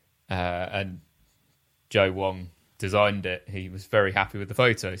 And Joe Wong designed it. He was very happy with the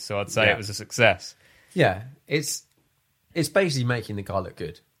photos, so I'd say it was a success. Yeah, it's basically making the car look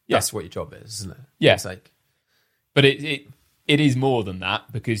good. Yeah. That's what your job is, isn't it? Yeah. It's like, but it is more than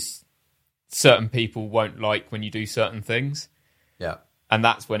that, because certain people won't like when you do certain things. yeah, And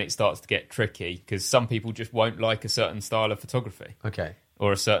that's when it starts to get tricky, because some people just won't like a certain style of photography okay,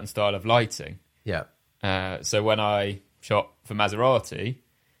 or a certain style of lighting. yeah, So when I shot for Maserati,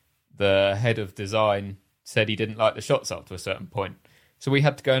 the head of design said he didn't like the shots up to a certain point. So we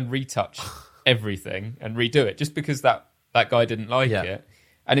had to go and retouch everything and redo it, just because that guy didn't like it.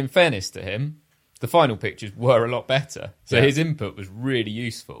 And in fairness to him, the final pictures were a lot better. So his input was really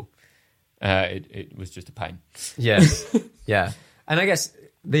useful. It was just a pain. yes, yeah. And I guess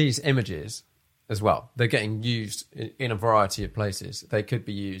these images as well, they're getting used in a variety of places. They could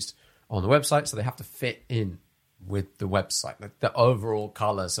be used on the website, so they have to fit in with the website. The overall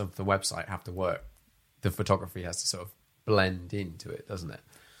colours of the website have to work. The photography has to sort of blend into it, doesn't it?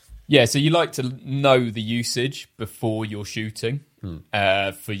 Yeah, so you like to know the usage before you're shooting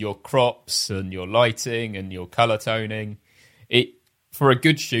for your crops and your lighting and your colour toning. For a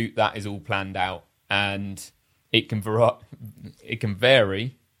good shoot, that is all planned out, and it can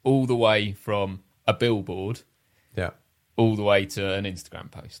vary all the way from a billboard all the way to an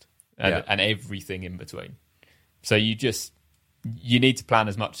Instagram post and everything in between. So you need to plan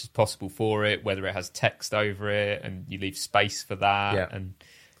as much as possible for it, whether it has text over it, and you leave space for that. Yeah. And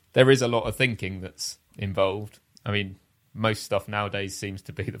there is a lot of thinking that's involved. I mean, most stuff nowadays seems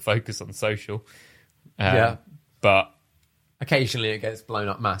to be the focus on social. But occasionally it gets blown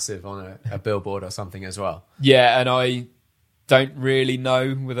up massive on a billboard or something as well. yeah, and I don't really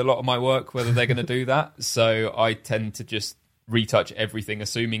know with a lot of my work whether they're going to do that. So I tend to just retouch everything,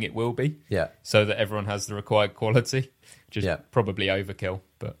 assuming it will be. So that everyone has the required quality, which is probably overkill,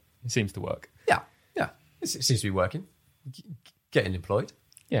 but it seems to work. It seems to be working. Getting employed.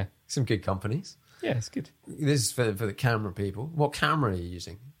 Yeah. Some good companies. Yeah, it's good. This is for the camera people. What camera are you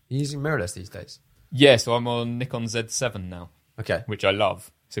using? Are you using mirrorless these days? Yeah, so I'm on Nikon Z7 now, Okay. which I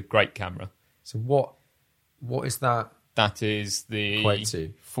love. It's a great camera. So what is that? That is the Equate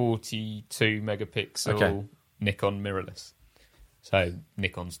to? 42 megapixel Okay. Nikon mirrorless. So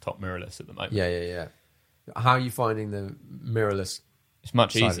Nikon's top mirrorless at the moment. Yeah. How are you finding the mirrorless? It's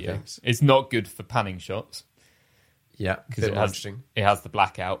much Side of easier. things. It's not good for panning shots Yeah, because bit more interesting. it has the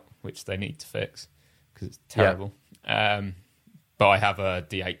blackout, which they need to fix because it's terrible. But I have a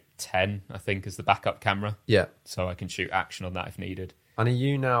D810, I think, as the backup camera, Yeah. so I can shoot action on that if needed. And are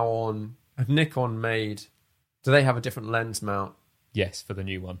you now on? Have Nikon made? Do they have a different lens mount Yes, for the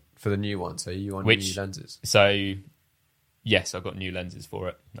new one. for the new one? So are you on Which- new lenses? So, yes, I've got new lenses for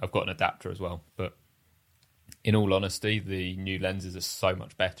it. I've got an adapter as well. But in all honesty, the new lenses are so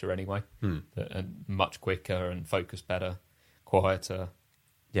much better anyway. And much quicker and focus better, quieter.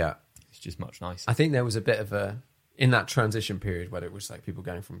 Yeah. It's just much nicer. I think there was a bit of a in that transition period where it was like people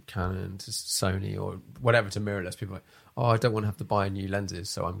going from Canon to Sony or whatever to mirrorless. People were like, oh, I don't want to have to buy new lenses,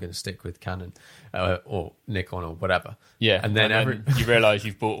 so I'm going to stick with Canon or Nikon or whatever. Yeah, and then you realise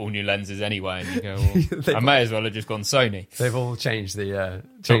you've bought all new lenses anyway, and you go, well, I may as well have just gone Sony. they've all changed the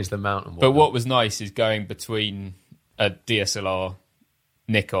mount and whatnot. But what was nice is going between a DSLR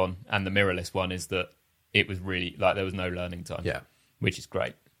Nikon and the mirrorless one is that it was really like there was no learning time. Yeah. Which is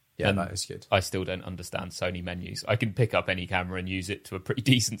great. Yeah, And that is good. I still don't understand Sony menus. I can pick up any camera and use it to a pretty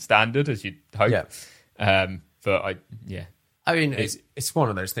decent standard, as you'd hope. Yeah. But I mean, it's one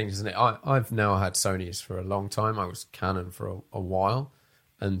of those things, isn't it? I've now had Sonys for a long time. I was Canon for a while,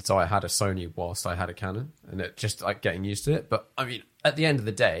 and so I had a Sony whilst I had a Canon, and it just like getting used to it. But I mean, at the end of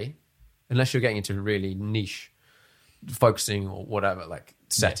the day, unless you're getting into really niche focusing or whatever, like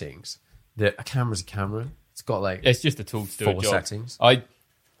settings, a camera's a camera. It's got like it's just a tool to do a 4 job. settings. I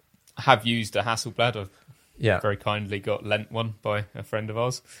have used a Hasselblad. I've Yeah, very kindly got lent one by a friend of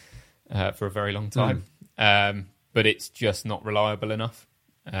ours for a very long time. But it's just not reliable enough.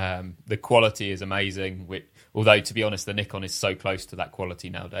 The quality is amazing, although, to be honest, the Nikon is so close to that quality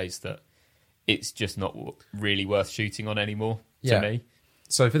nowadays that it's just not really worth shooting on anymore to me.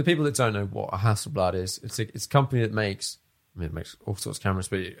 So for the people that don't know what a Hasselblad is, it's a company that makes all sorts of cameras,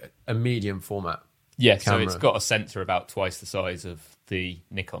 but a medium format. Yeah, camera. so it's got a sensor about twice the size of the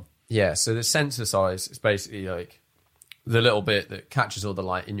Nikon. Yeah, so the sensor size is basically like the little bit that catches all the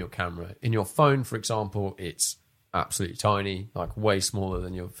light in your camera. In your phone, for example, it's absolutely tiny, like way smaller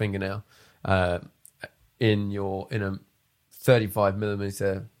than your fingernail. In a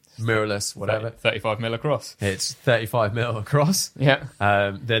 35mm mirrorless, whatever, 35mm across. it's 35mm across. Yeah.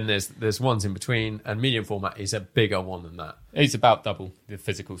 Then there's ones in between, and medium format is a bigger one than that. It's about double the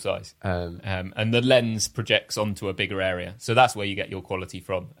physical size. And the lens projects onto a bigger area. So that's where you get your quality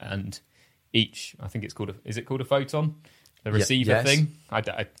from. And I think it's called is it called a photon? The receiver yes. thing?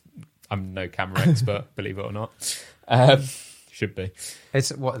 I'm no camera expert, believe it or not. Should be.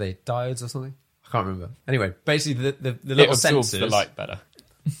 It's what are they, diodes or something? I can't remember. Anyway, basically the It little absorbs sensors the light better.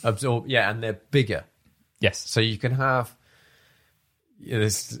 absorb, and they're bigger. Yes. So you can have.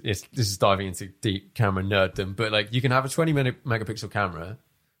 This is diving into deep camera nerddom, but like you can have a 20 megapixel camera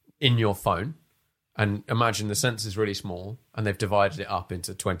in your phone, and imagine the sensor's really small, and they've divided it up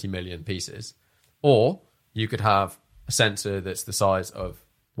into 20 million pieces. Or you could have a sensor that's the size of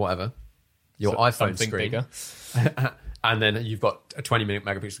whatever your iPhone something screen, bigger. and then you've got a 20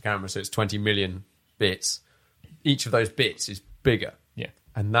 megapixel camera, so it's 20 million bits. Each of those bits is bigger, Yeah.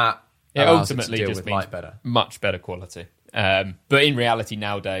 and that It allows it to ultimately deal just with means light better. much better quality. But in reality,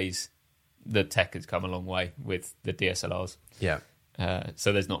 nowadays, the tech has come a long way with the DSLRs. Yeah.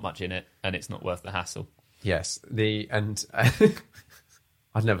 So there's not much in it, and it's not worth the hassle. Yes,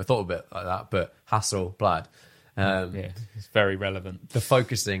 I'd never thought of it like that, but Hasselblad, Yeah, it's very relevant. the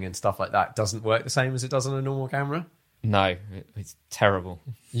focusing and stuff like that doesn't work the same as it does on a normal camera. No, it's terrible.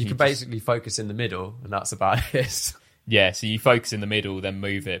 You can basically focus in the middle, and that's about it. Yeah, so you focus in the middle, then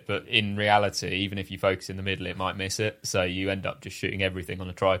move it. But in reality, even if you focus in the middle, it might miss it. So you end up just shooting everything on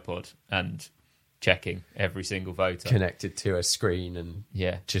a tripod and checking every single photo. Connected to a screen and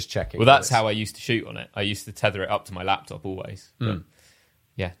just checking. Well, that's how I used to shoot on it. I used to tether it up to my laptop always. But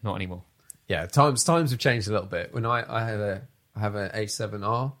yeah, not anymore. Yeah, times have changed a little bit. When I have a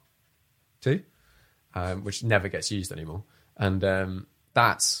A7R II, which never gets used anymore, and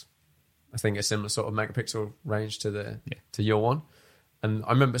that's I think a similar sort of megapixel range to your one. And I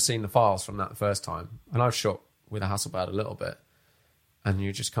remember seeing the files from that the first time, and I've shot with a Hasselblad a little bit, and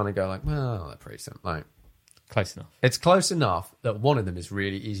you just kind of go like, well, they're pretty simple. Like, Close enough. It's close enough that one of them is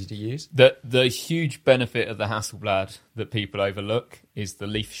really easy to use. The huge benefit of the Hasselblad that people overlook is the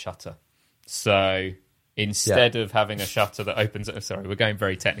leaf shutter. So instead of having a shutter that opens... Sorry, we're going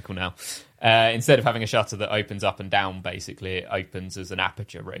very technical now. Instead of having a shutter that opens up and down, basically, it opens as an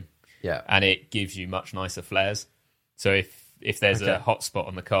aperture ring. Yeah. And it gives you much nicer flares. So if there's a hot spot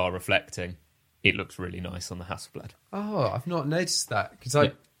on the car reflecting, it looks really nice on the Hasselblad. Oh, I've not noticed that.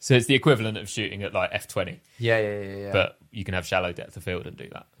 So it's the equivalent of shooting at like f20. Yeah. But you can have shallow depth of field and do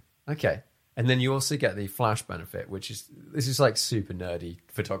that. Okay. And then you also get the flash benefit, this is like super nerdy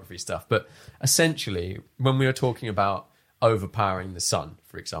photography stuff. But essentially, when we were talking about overpowering the sun,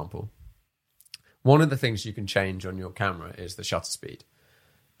 for example, one of the things you can change on your camera is the shutter speed.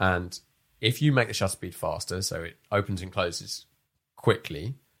 And if you make the shutter speed faster, so it opens and closes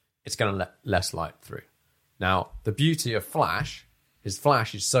quickly, it's going to let less light through. Now, the beauty of flash is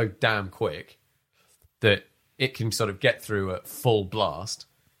so damn quick that it can sort of get through at full blast,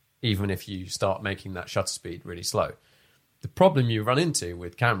 even if you start making that shutter speed really slow. The problem you run into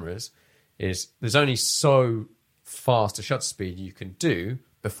with cameras is there's only so fast a shutter speed you can do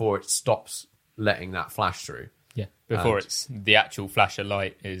before it stops letting that flash through. Yeah, before it's the actual flash of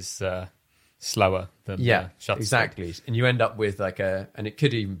light is slower than the shutter exactly. speed. And you end up with and it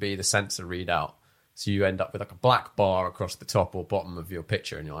could even be the sensor readout. So you end up with like a black bar across the top or bottom of your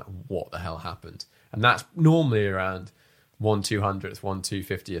picture, and you're like, what the hell happened? And that's normally around 1/200th,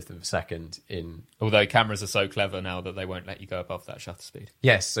 1/250th of a second in... Although cameras are so clever now that they won't let you go above that shutter speed.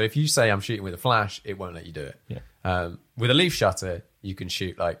 Yes, so if you say I'm shooting with a flash, it won't let you do it. Yeah. With a leaf shutter, you can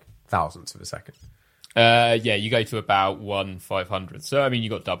shoot like thousandths of a second. You go to about 1/500th. So, I mean, you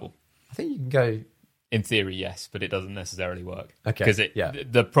got double. I think you can go... In theory, yes, but it doesn't necessarily work. Okay, Because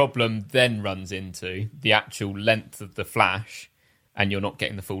the problem then runs into the actual length of the flash, and you're not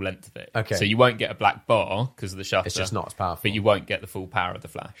getting the full length of it. Okay. So you won't get a black bar because of the shutter. It's just not as powerful. But you won't get the full power of the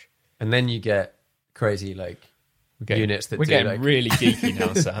flash. And then you get crazy units that we're do getting really geeky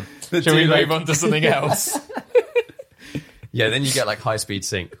now, Sam. that Shall we do, move on to something else? Yeah, then you get like high speed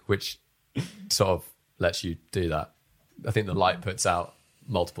sync, which sort of lets you do that. I think the light puts out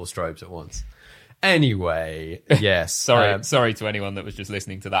multiple strobes at once. Anyway, yes. Sorry to anyone that was just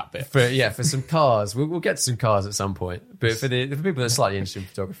listening to that bit. For some cars, we'll get to some cars at some point. But for people that are slightly interested in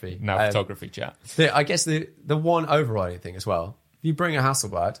photography, Photography chat. I guess the one overriding thing as well, if you bring a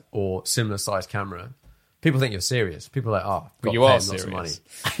Hasselblad or similar sized camera, people think you're serious. People are like, But you are serious. Lots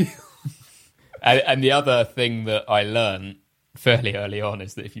of money. And the other thing that I learned fairly early on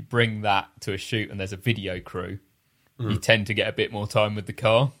is that if you bring that to a shoot and there's a video crew, you tend to get a bit more time with the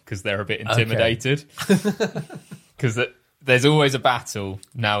car because they're a bit intimidated. Because there's always a battle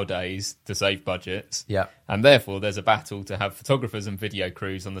nowadays to save budgets. Yeah. And therefore, there's a battle to have photographers and video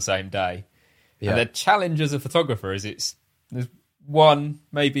crews on the same day. Yeah. And the challenge as a photographer is there's one,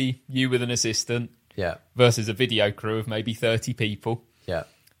 maybe you with an assistant, versus a video crew of maybe 30 people. Yeah.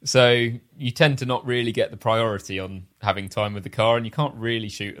 So you tend to not really get the priority on having time with the car, and you can't really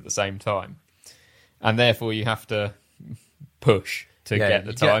shoot at the same time. And therefore, you have to push to get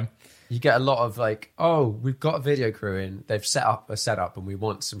the time. You get a lot of we've got a video crew in, they've set up a setup and we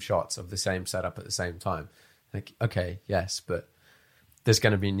want some shots of the same setup at the same time. Like, okay, yes, but there's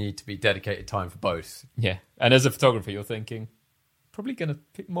going to need to be dedicated time for both. Yeah. And as a photographer, you're thinking, probably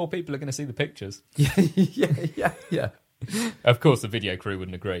more people are going to see the pictures. Yeah. Of course, the video crew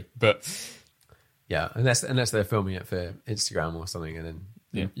wouldn't agree, but... Yeah, unless they're filming it for Instagram or something, and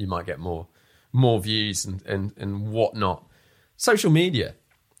then you might get more views and whatnot. Social media.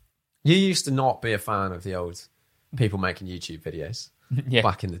 You used to not be a fan of the old people making YouTube videos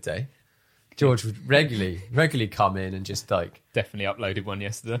back in the day. George would regularly come in and just definitely uploaded one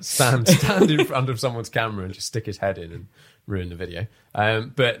yesterday. Stand in front of someone's camera and just stick his head in and ruin the video.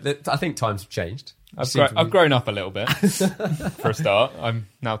 But I think times have changed. I've grown up a little bit. For a start, I'm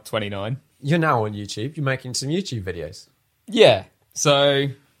now 29. You're now on YouTube. You're making some YouTube videos. Yeah. So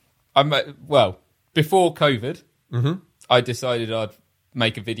before COVID, I decided I'd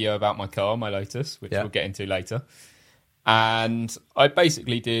make a video about my car, my Lotus, which we'll get into later. And I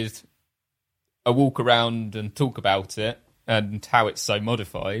basically did a walk around and talk about it and how it's so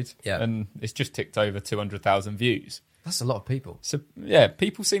modified. Yeah. And it's just ticked over 200,000 views. That's a lot of people. So, yeah,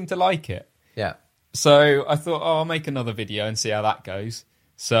 people seem to like it. Yeah. So I thought, I'll make another video and see how that goes.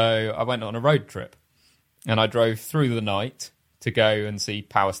 So I went on a road trip and I drove through the night to go and see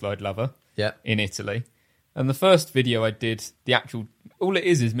Powerslide Lover in Italy. And the first video I did, all it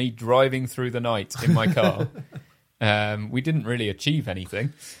is me driving through the night in my car. We didn't really achieve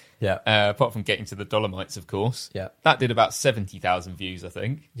anything. Yeah. Apart from getting to the Dolomites, of course. Yeah. That did about 70,000 views, I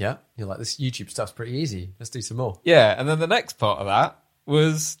think. Yeah. You're like, this YouTube stuff's pretty easy. Let's do some more. Yeah, and then the next part of that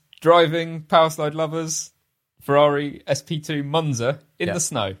was driving Powerslide Lovers Ferrari SP2 Monza in the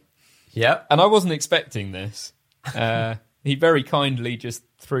snow. Yeah. And I wasn't expecting this. He very kindly just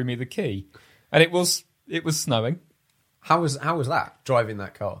threw me the key. And it was snowing. How was that, driving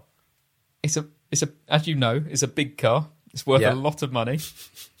that car? It's a as you know, it's a big car. It's worth a lot of money.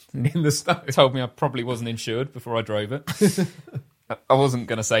 In the snow? Told me I probably wasn't insured before I drove it. I wasn't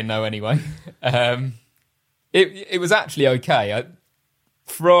going to say no anyway. It was actually okay.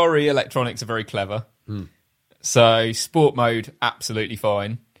 Ferrari electronics are very clever. So sport mode, absolutely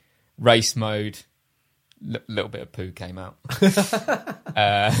fine. Race mode, little bit of poo came out.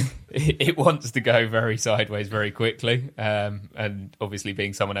 It wants to go very sideways very quickly. And obviously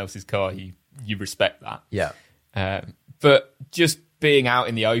being someone else's car, you respect that. Yeah. But just being out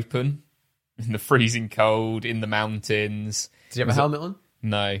in the open, in the freezing cold, in the mountains. Did you have a helmet on?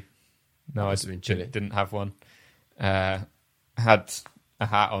 No, I didn't have one. Had a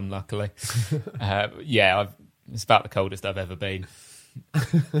hat on, luckily. It's about the coldest I've ever been.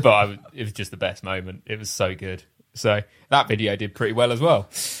 But it was just the best moment. It was so good. So that video did pretty well as well.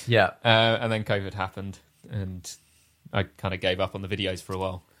 Yeah. And then COVID happened, and I kind of gave up on the videos for a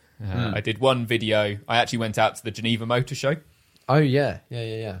while. I did one video. I actually went out to the Geneva Motor Show. Oh, yeah.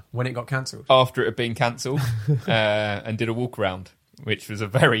 When it got cancelled. After it had been cancelled, and did a walk around, which was a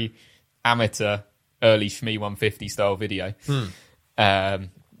very amateur, early Shmee 150 style video.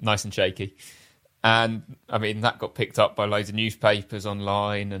 Nice and shaky. And, I mean, that got picked up by loads of newspapers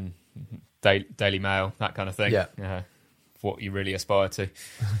online and Daily Mail, that kind of thing. Yeah. What you really aspire to.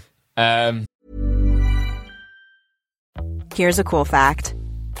 Here's a cool fact.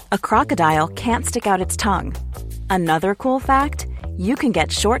 A crocodile can't stick out its tongue. Another cool fact, you can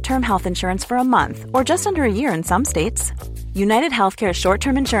get short-term health insurance for a month or just under a year in some states. United Healthcare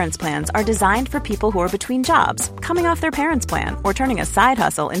short-term insurance plans are designed for people who are between jobs, coming off their parents' plan, or turning a side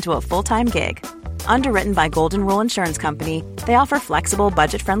hustle into a full-time gig. Underwritten by Golden Rule Insurance Company, they offer flexible,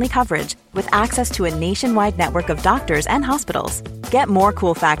 budget-friendly coverage with access to a nationwide network of doctors and hospitals. Get more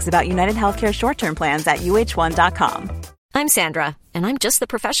cool facts about United Healthcare short-term plans at uh1.com. I'm Sandra, and I'm just the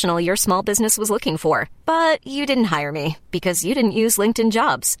professional your small business was looking for. But you didn't hire me because you didn't use LinkedIn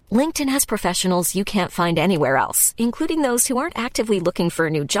Jobs. LinkedIn has professionals you can't find anywhere else, including those who aren't actively looking for a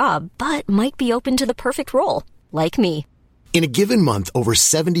new job, but might be open to the perfect role, like me. In a given month, over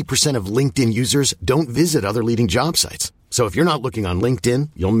 70% of LinkedIn users don't visit other leading job sites. So if you're not looking on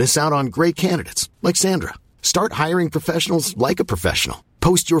LinkedIn, you'll miss out on great candidates like Sandra. Start hiring professionals like a professional.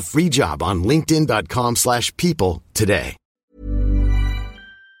 Post your free job on linkedin.com/people today.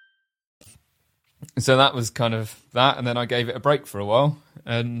 So that was kind of that, and then I gave it a break for a while,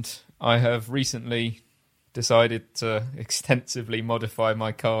 and I have recently decided to extensively modify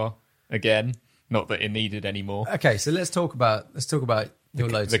my car again. Not that it needed any more. Okay, so let's talk about your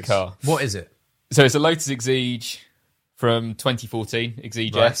Lotus. The car. What is it? So it's a Lotus Exige from 2014,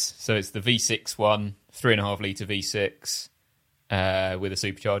 Exige Right. S. So it's the V6 one, 3.5 litre V6 with a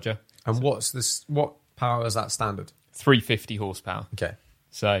supercharger. And what power is that standard? 350 horsepower. Okay.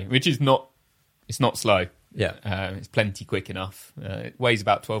 So, which is it's not slow. Yeah. It's plenty quick enough. It weighs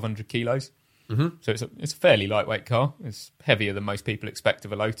about 1,200 kilos. Mm-hmm. So it's a fairly lightweight car. It's heavier than most people expect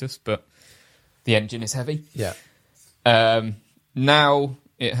of a Lotus, but the engine is heavy. Yeah. Now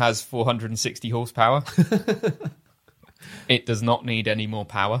it has 460 horsepower. It does not need any more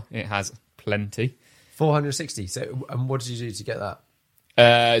power. It has plenty. 460. So, and what did you do to get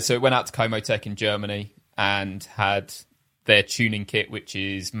that? So it went out to Comotech in Germany and had their tuning kit, which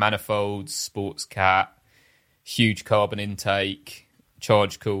is manifolds, sports cat, huge carbon intake,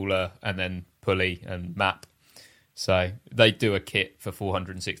 charge cooler, and then pulley and map. So they do a kit for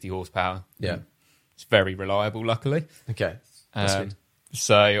 460 horsepower. Yeah. It's very reliable, luckily. Okay. That's good.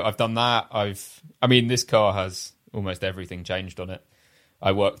 So I've done that. This car has almost everything changed on it.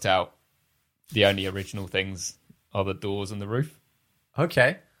 I worked out the only original things are the doors and the roof.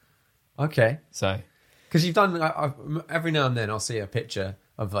 Okay. So, because you've done, every now and then I'll see a picture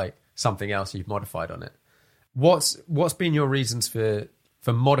of like something else you've modified on it. What's been your reasons for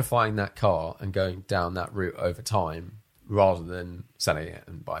modifying that car and going down that route over time rather than selling it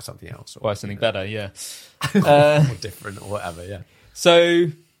and buy something else? buy something better, yeah. Or different or whatever, yeah. So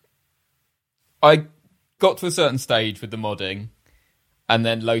I got to a certain stage with the modding, and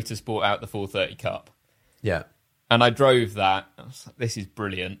then Lotus brought out the 430 Cup. Yeah. And I drove that. I was like, this is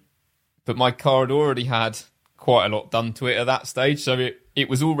brilliant. But my car had already had quite a lot done to it at that stage. So it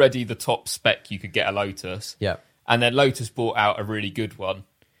was already the top spec you could get a Lotus. Yeah. And then Lotus brought out a really good one,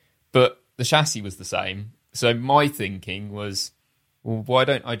 But the chassis was the same. So my thinking was, well, why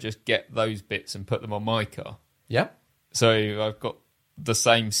don't I just get those bits and put them on my car? Yeah. So I've got the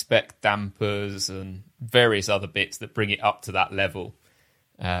same spec dampers and various other bits that bring it up to that level.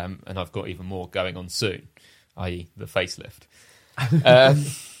 And I've got even more going on soon, i.e. the facelift.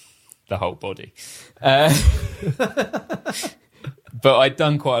 The whole body. But I'd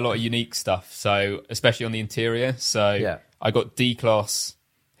done quite a lot of unique stuff, so especially on the interior. So I got D-Class,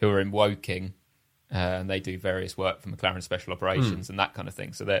 who are in Woking, and they do various work for McLaren Special Operations and that kind of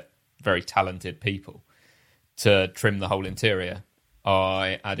thing. So they're very talented people. To trim the whole interior,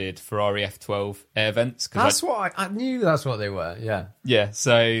 I added Ferrari F12 air vents. That's what I knew that's what they were, yeah. Yeah,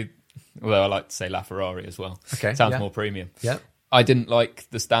 so, well, I like to say La Ferrari as well. Okay. Sounds more premium. Yeah. I didn't like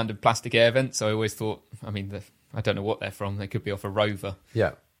the standard plastic air vents. I always thought, I don't know what they're from. They could be off a Rover.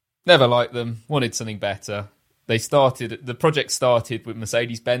 Yeah. Never liked them. Wanted something better. The project started with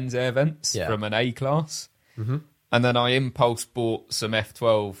Mercedes-Benz air vents from an A-Class. Mm-hmm. And then I impulse bought some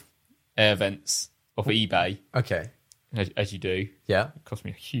F12 air vents off eBay. Okay. As you do. Yeah. It cost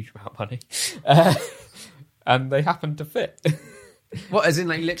me a huge amount of money. And they happened to fit. What, as in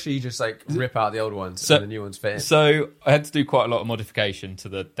like literally you just like rip out the old ones and the new ones fit in? So I had to do quite a lot of modification to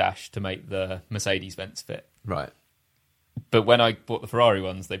the dash to make the Mercedes vents fit. Right. But when I bought the Ferrari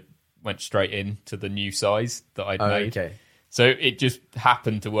ones, they went straight in to the new size that I'd made. Okay. So it just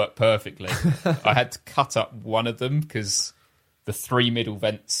happened to work perfectly. I had to cut up one of them because the 3 middle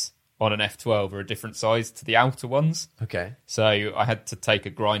vents on an F12 are a different size to the outer ones. Okay. So I had to take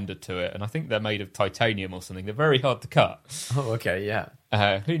a grinder to it, and I think they're made of titanium or something. They're very hard to cut. Oh, okay, yeah.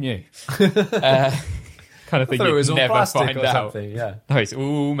 Who knew? Kind of thing you'd never find out. Yeah. No, it's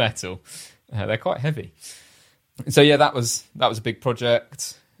all metal. They're quite heavy. So yeah, that was a big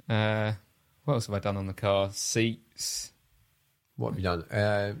project. What else have I done on the car? Seats. What have you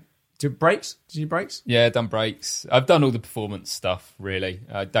done? Brakes? Did you do brakes? Yeah, done brakes. I've done all the performance stuff, really.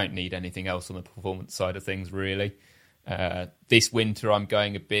 I don't need anything else on the performance side of things, really. This winter, I'm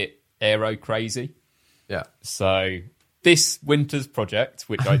going a bit aero crazy. Yeah. So this winter's project,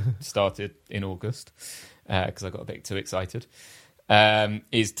 which I started in August, because I got a bit too excited,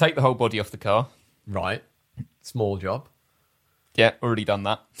 is take the whole body off the car. Right. Small job. Yeah, already done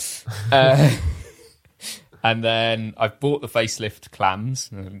that. And then I've bought the facelift clams.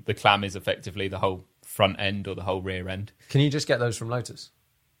 The clam is effectively the whole front end or the whole rear end. Can you just get those from Lotus?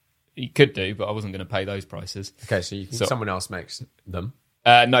 You could do, but I wasn't going to pay those prices. Okay, so someone else makes them?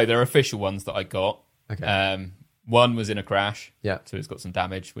 No, they're official ones that I got. Okay. One was in a crash, yeah, so it's got some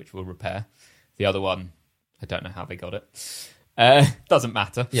damage, which we'll repair. The other one, I don't know how they got it. Doesn't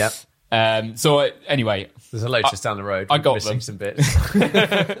matter. Yeah. Anyway, there's a Lotus down the road. I got missing them. some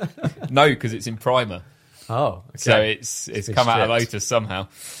bits. No, because it's in primer. Oh, okay. So it's come out of Lotus somehow.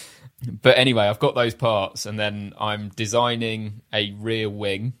 But anyway, I've got those parts, and then I'm designing a rear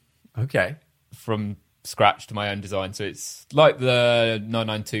wing. Okay. From scratch to my own design. So it's like the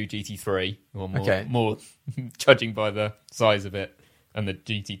 992 GT3, or more judging by the size of it, and the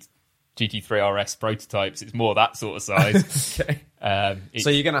GT3 RS prototypes. It's more that sort of size. Okay. So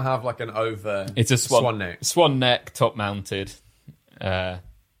you're going to have like an over... It's a swan neck. Swan neck, top mounted,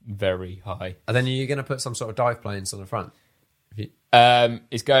 very high. And then you're going to put some sort of dive planes on the front?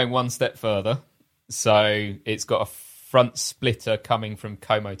 It's going one step further. So it's got a front splitter coming from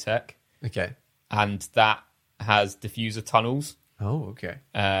Comotech. Okay. And that has diffuser tunnels. Oh, okay.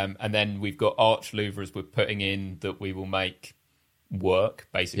 And then we've got arch louvers we're putting in that we will make work,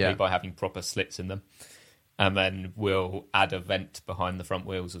 basically, by having proper slits in them. And then we'll add a vent behind the front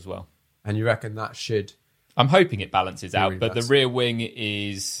wheels as well. And you reckon that should... I'm hoping it balances out, but the rear wing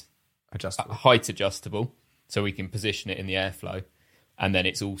is adjustable, height adjustable, so we can position it in the airflow. And then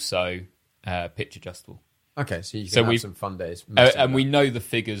it's also pitch adjustable. Okay, so you can have some fun days. And we know the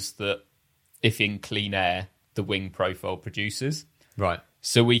figures that if in clean air, the wing profile produces. Right.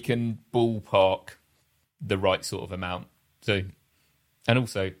 So we can ballpark the right sort of amount. So, and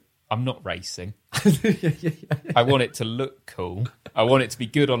also, I'm not racing. I want it to look cool. I want it to be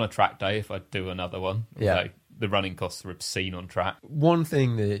good on a track day if I do another one. Yeah. Although the running costs are obscene on track. One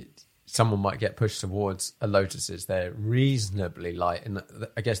thing that someone might get pushed towards a Lotus is they're reasonably light. And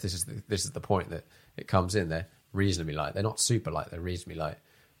I guess this is the point that it comes in. They're reasonably light. They're not super light. They're reasonably light.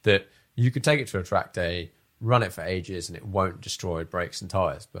 That you could take it to a track day, run it for ages, and it won't destroy brakes and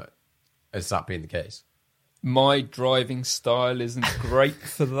tyres. But has that been the case? My driving style isn't great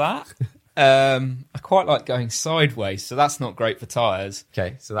for that. I quite like going sideways, so that's not great for tyres.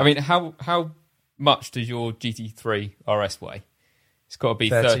 Okay, so I mean, how much does your GT3 RS weigh? It's got to be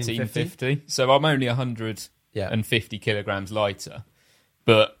 1350. So I'm only 150 kilograms lighter,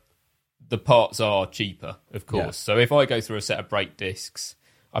 but the parts are cheaper, of course. Yeah. So if I go through a set of brake discs,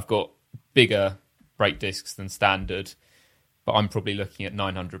 I've got bigger brake discs than standard, but I'm probably looking at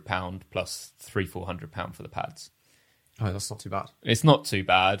 £900 plus £300-400 for the pads. Oh, that's not too bad. It's not too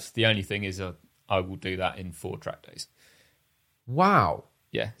bad. The only thing is I will do that in 4 track days. Wow.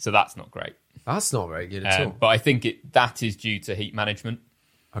 Yeah, so that's not great. That's not very good at all. But I think that is due to heat management.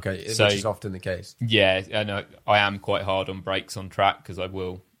 Okay, So- which is often the case. Yeah, and I am quite hard on brakes on track because I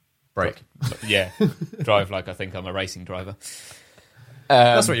will Brake. drive like I think I'm a racing driver.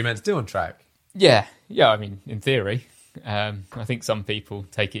 That's what you're meant to do on track. Yeah. I mean, in theory, I think some people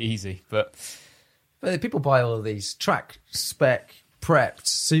take it easy, but But people buy all of these track spec prepped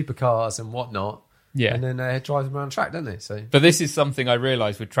supercars and whatnot. Yeah. And then they drive them around track, don't they? So But this is something I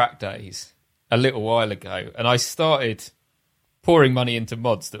realised with track days a little while ago, and I started pouring money into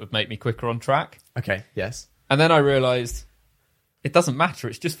mods that would make me quicker on track, okay, yes. and then I realised it doesn't matter.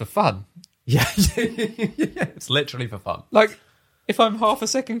 It's just for fun. Yeah, it's literally for fun. Like, if I'm half a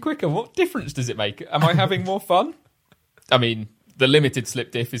second quicker, what difference does it make? Am I having more fun? I mean, the limited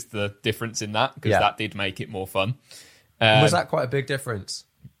slip diff is the difference in that, because Yeah. that did make it more fun. Was that quite a big difference?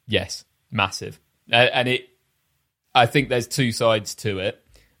 Yes, massive. And I think there's 2 sides to it.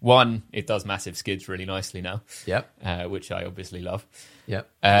 One, it does massive skids really nicely now, Yep. which I obviously love. Yep.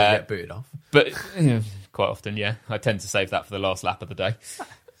 You get booted off. But quite often, yeah, I tend to save that for the last lap of the day.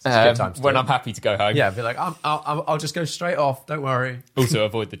 It's a good time to do when it. I'm happy to go home. Yeah, be like, I'll just go straight off. Don't worry. Also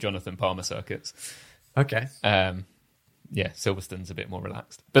avoid the Jonathan Palmer circuits. Okay. Yeah, Silverstone's a bit more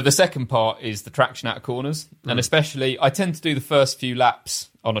relaxed. But the second part is the traction out of corners. And especially, I tend to do the first few laps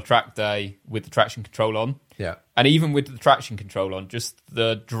on a track day with the traction control on. Yeah. And even with the traction control on, just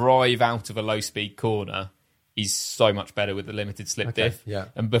the drive out of a low-speed corner is so much better with the limited slip diff. yeah.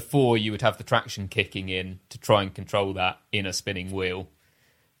 And before, you would have the traction kicking in to try and control that in a spinning wheel,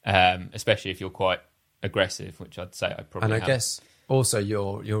 especially if you're quite aggressive, which I'd say I probably And I have. guess also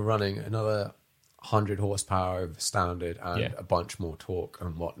you're running another 100 horsepower over standard and Yeah. a bunch more torque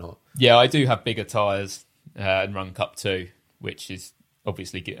and whatnot. Yeah, I do have bigger tyres and run Cup 2, which is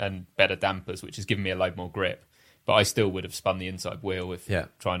obviously, and better dampers, which has given me a load more grip. But I still would have spun the inside wheel if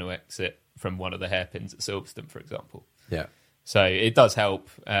trying to exit from one of the hairpins at Silverstone, for example. Yeah. So it does help.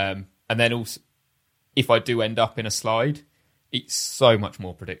 And then also, if I do end up in a slide, it's so much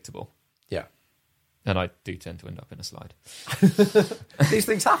more predictable. Yeah. And I do tend to end up in a slide. These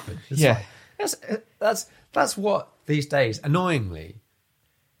things happen. It's Yeah. fine. That's what these days, annoyingly,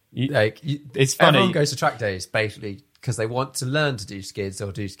 It's funny. Everyone goes to track days basically because they want to learn to do skids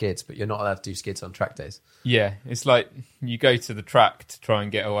or do skids, but you're not allowed to do skids on track days. Yeah, it's like you go to the track to try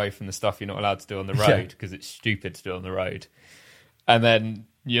and get away from the stuff you're not allowed to do on the road because it's stupid to do on the road. And then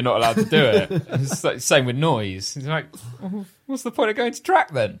you're not allowed to do it. It's like, same with noise. It's like, what's the point of going to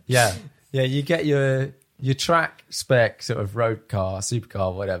track then? Yeah. Yeah, you get your track spec sort of road car,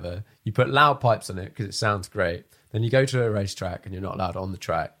 supercar, whatever. You put loud pipes on it because it sounds great. Then you go to a racetrack and you're not allowed on the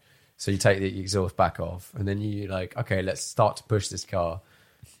track. So you take the exhaust back off and then you like, okay, let's start to push this car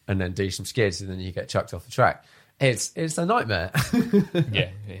and then do some skids and then you get chucked off the track. It's a nightmare. Yeah.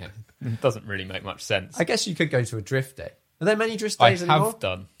 It doesn't really make much sense. I guess you could go to a drift day. Are there many drift I days anymore? have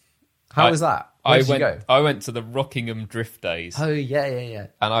done. How was that? Where did you go? I went to the Rockingham Drift Days. Oh, yeah.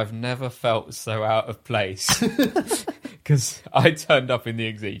 And I've never felt so out of place. Because I turned up in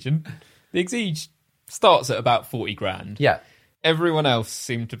the Exige. And the Exige starts at about 40 grand. Yeah. Everyone else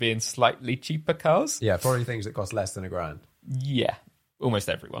seemed to be in slightly cheaper cars. Yeah, probably things that cost less than £1,000. Yeah, almost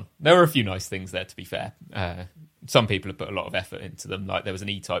everyone. There were a few nice things there, to be fair. Some people have put a lot of effort into them. Like there was an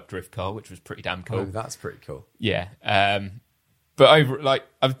E-Type drift car, which was pretty damn cool. Oh, that's pretty cool. Yeah. But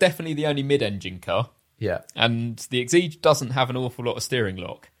I'm definitely the only mid-engine car. Yeah. And the Exige doesn't have an awful lot of steering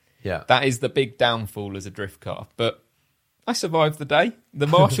lock. Yeah. That is the big downfall as a drift car. But I survived the day. The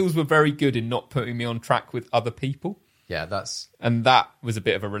marshals were very good in not putting me on track with other people. Yeah, that's... And that was a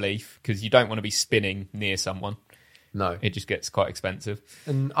bit of a relief because you don't want to be spinning near someone. No. It just gets quite expensive.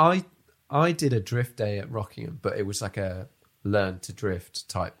 And I did a drift day at Rockingham, but it was like a learn to drift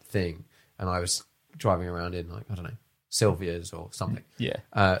type thing. And I was driving around in like, I don't know, Silvias or something. Yeah.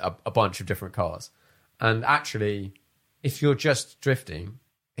 A bunch of different cars. And actually, if you're just drifting,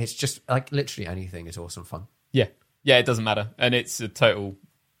 it's just like literally anything is awesome fun. Yeah. Yeah, it doesn't matter. And it's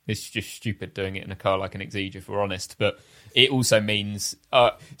it's just stupid doing it in a car like an Exige, if we're honest. But it also means...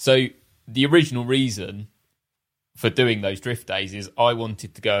 so the original reason for doing those drift days is I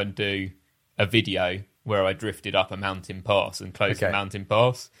wanted to go and do a video where I drifted up a mountain pass and closed the mountain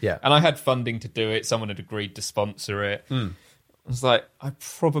pass. Yeah. And I had funding to do it. Someone had agreed to sponsor it. I was like, I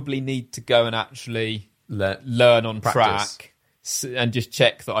probably need to go and actually learn on Practice. track and just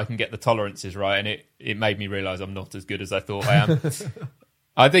check that I can get the tolerances right. And it made me realise I'm not as good as I thought I am.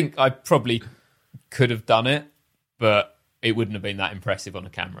 I think I probably could have done it, but it wouldn't have been that impressive on a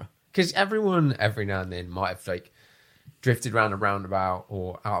camera. Because everyone, every now and then, might have like drifted round a roundabout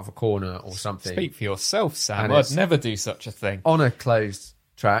or out of a corner or something. Speak for yourself, Sam. And I'd never do such a thing. On a closed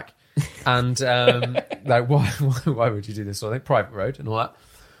track. And like, why would you do this sort of thing? Private road and all that.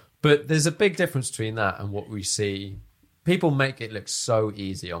 But there's a big difference between that and what we see. People make it look so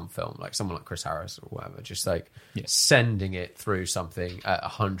easy on film, like someone like Chris Harris or whatever, just like sending it through something at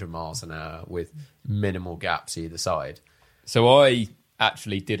 100 miles an hour with minimal gaps either side. So I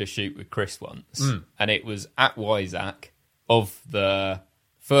actually did a shoot with Chris once, and it was at Wyzak of the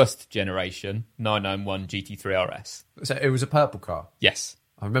first generation 991 GT3 RS. So it was a purple car. Yes.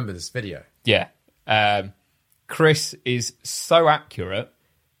 I remember this video. Yeah. Chris is so accurate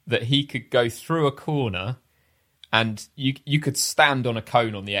that he could go through a corner and you could stand on a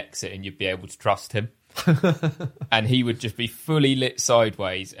cone on the exit and you'd be able to trust him. And he would just be fully lit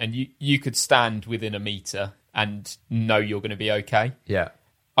sideways and you could stand within a metre and know you're going to be okay. Yeah.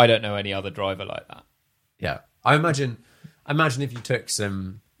 I don't know any other driver like that. Yeah. I imagine if you took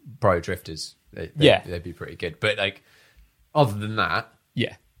some pro drifters, they'd be pretty good. But like, other than that,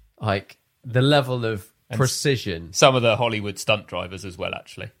 yeah, like the level of precision. Some of the Hollywood stunt drivers as well,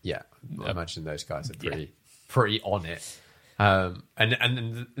 actually. Yeah, I imagine those guys are pretty on it.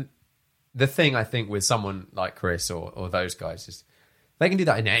 And the thing I think with someone like Chris or those guys is they can do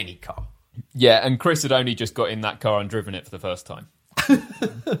that in any car. Yeah, and Chris had only just got in that car and driven it for the first time.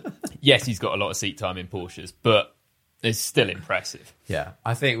 Yes, he's got a lot of seat time in Porsches, but it's still impressive. Yeah,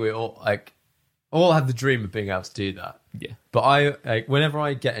 I think we all have the dream of being able to do that. Yeah, but whenever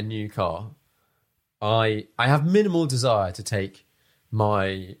I get a new car, I have minimal desire to take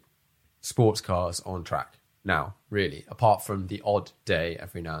my sports cars on track now, really, apart from the odd day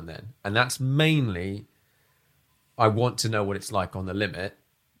every now and then. And that's mainly, I want to know what it's like on the limit.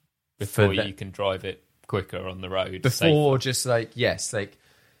 Before you can drive it quicker on the road. Before just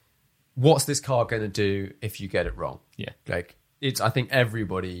what's this car going to do if you get it wrong? Yeah. I think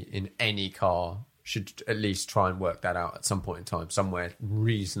everybody in any car should at least try and work that out at some point in time, somewhere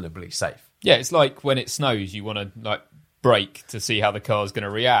reasonably safe. Yeah, it's like when it snows, you want to brake to see how the car's going to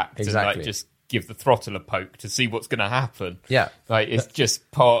react. Exactly. And just give the throttle a poke to see what's going to happen. Yeah. It's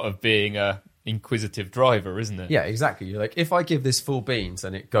just part of being a inquisitive driver, isn't it? Yeah, exactly. You're like, if I give this full beans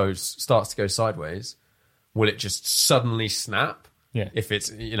and it starts to go sideways, will it just suddenly snap? Yeah. If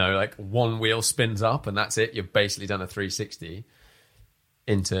it's, like one wheel spins up and that's it, you've basically done a 360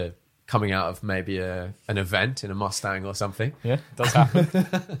 into coming out of maybe an event in a Mustang or something. Yeah, it does happen.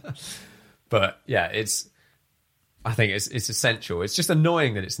 But yeah, I think it's essential. It's just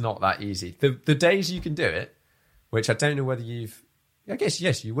annoying that it's not that easy. The days you can do it, which I don't know whether I guess,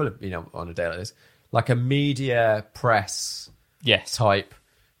 yes, you will have been on a day like this, like a media press type,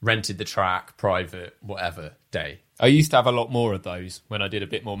 rented the track, private, whatever day. I used to have a lot more of those when I did a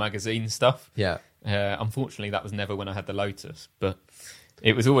bit more magazine stuff. Yeah. Unfortunately, that was never when I had the Lotus, but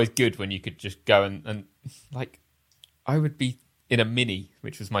it was always good when you could just go and I would be in a Mini,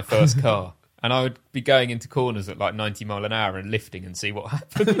 which was my first car, and I would be going into corners at 90 mile an hour and lifting and see what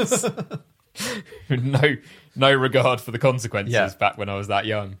happens. no regard for the consequences back when I was that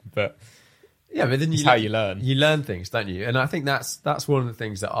young, but yeah, but then how you learn. You learn things, don't you? And I think that's one of the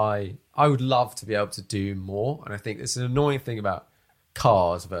things that I would love to be able to do more. And I think it's an annoying thing about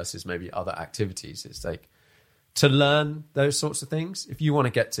cars versus maybe other activities. It's like to learn those sorts of things. If you want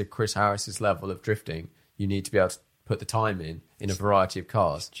to get to Chris Harris's level of drifting, you need to be able to put the time in a variety of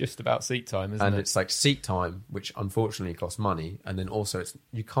cars. It's just about seat time, isn't it? And it's like seat time, which unfortunately costs money. And then also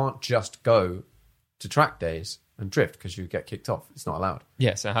you can't just go to track days and drift because you get kicked off. It's not allowed.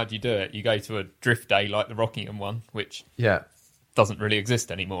 Yeah, so how do you do it? You go to a drift day like the Rockingham one, which doesn't really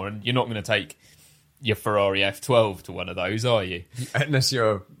exist anymore, and you're not going to take your Ferrari F12 to one of those, are you? Unless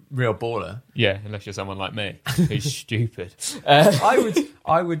you're a real baller. Yeah, unless you're someone like me who's stupid.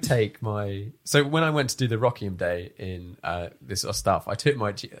 I would take my... So when I went to do the Rockingham day in this sort of stuff, I took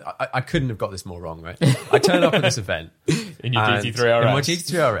my... I couldn't have got this more wrong, right? I turned up at this event. In your GT3 RS. In my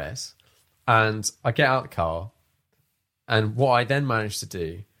GT3 RS. And I get out of the car, and what I then managed to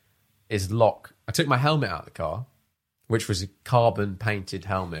do is lock... I took my helmet out of the car, which was a carbon painted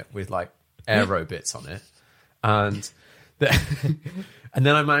helmet with aero bits on it. And and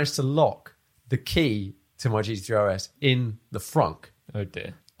then I managed to lock the key to my GT3 RS in the frunk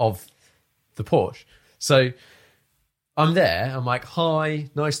of the Porsche. So I'm there. I'm like, hi,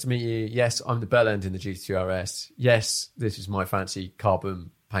 nice to meet you. Yes, I'm the bell end in the GT3 RS. Yes, this is my fancy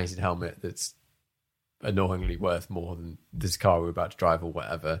carbon painted helmet that's annoyingly worth more than this car we were about to drive or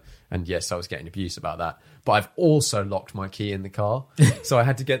whatever. And yes, I was getting abuse about that. But I've also locked my key in the car. So I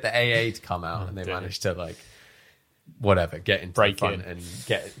had to get the AA to come out and they managed to like, whatever, get into the front and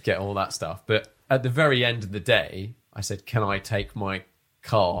get all that stuff. But at the very end of the day, I said, can I take my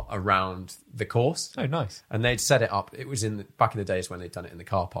car around the course? Oh, nice. And they'd set it up. It was back in the days when they'd done it in the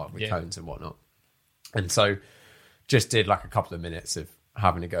car park with cones and whatnot. And so just did like a couple of minutes of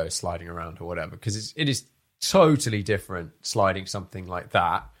having to go sliding around or whatever, because it is totally different sliding something like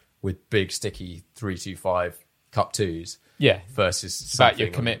that with big sticky 325 Cup 2s versus it's about your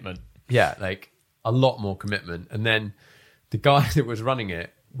commitment. Like a lot more commitment. And then the guy that was running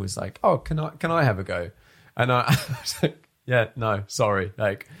it was like, oh, can I have a go? And I was like, yeah, no, sorry.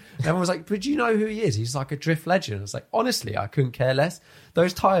 Like, and everyone was like, but do you know who he is? He's like a drift legend. I was like, honestly, I couldn't care less.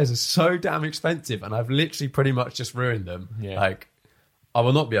 Those tyres are so damn expensive and I've literally pretty much just ruined them. Like, I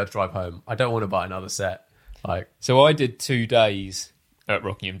will not be able to drive home. I don't want to buy another set. Like, so I did 2 days at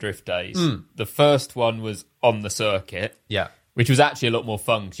Rockingham Drift Days. The first one was on the circuit, which was actually a lot more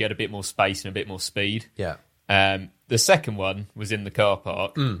fun because you had a bit more space and a bit more speed. The second one was in the car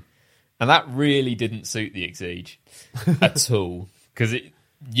park, and that really didn't suit the Exige at all because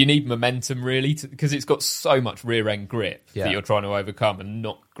you need momentum really because it's got so much rear end grip that you're trying to overcome and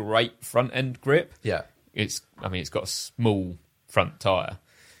not great front end grip. It's got a small front tyre,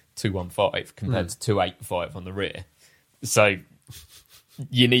 215 compared to 285 on the rear. So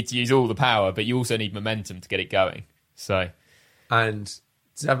you need to use all the power, but you also need momentum to get it going. And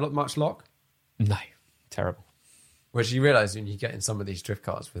does it have much lock? No, terrible. Which you realise when you get in some of these drift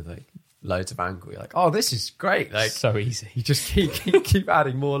cars with like loads of angle, you're like, oh, this is great. Like, so easy. You just keep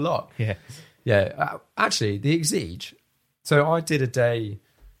adding more lock. Yeah. Actually, the Exige. So I did a day.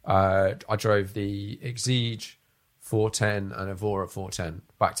 I drove the Exige 410 and Evora 410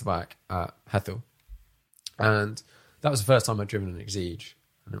 back to back at Hethel, and that was the first time I'd driven an Exige.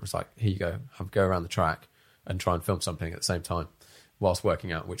 And it was like, here you go, have a go around the track and try and film something at the same time, whilst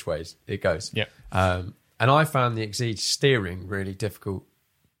working out which ways it goes. And I found the Exige steering really difficult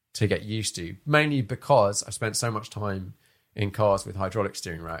to get used to, mainly because I spent so much time in cars with hydraulic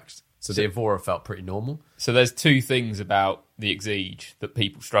steering racks. So the Evora felt pretty normal. So there's 2 things about the Exige that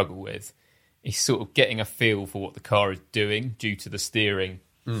people struggle with. It's sort of getting a feel for what the car is doing due to the steering,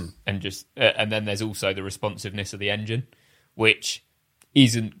 and then there's also the responsiveness of the engine, which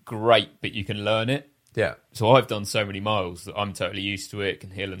isn't great, but you can learn it. So I've done so many miles that I'm totally used to it, can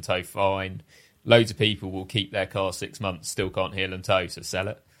heel and tow fine. Loads of people will keep their car 6 months, still can't heel and tow, so sell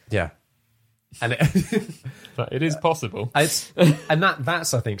it. And but it is possible. And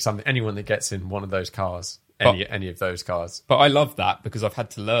that's, I think, something anyone that gets in one of those cars, any of those cars. But I love that because I've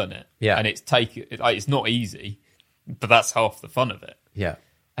had to learn it. And it's not easy, but that's half the fun of it.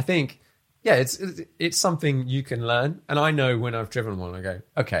 I think, it's something you can learn. And I know when I've driven one, I go,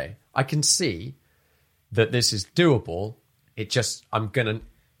 okay, I can see that this is doable. I'm going to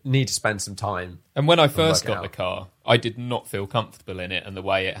need to spend some time. And when I first got the car, I did not feel comfortable in it and the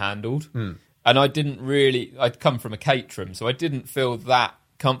way it handled. And I'd come from a Caterham, so I didn't feel that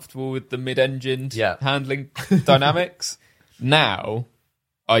comfortable with the mid-engined handling dynamics. Now,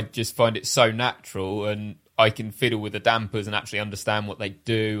 I just find it so natural and I can fiddle with the dampers and actually understand what they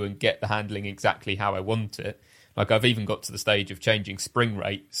do and get the handling exactly how I want it. Like, I've even got to the stage of changing spring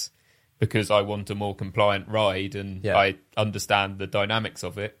rates because I want a more compliant ride and I understand the dynamics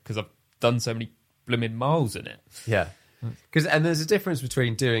of it because I've done so many blooming miles in it. And there's a difference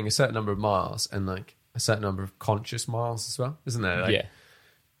between doing a certain number of miles and like a certain number of conscious miles as well, isn't there? Like,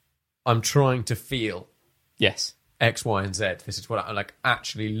 I'm trying to feel X, Y, and Z. This is what I'm like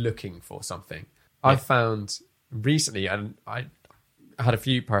actually looking for something. I found recently, and I had a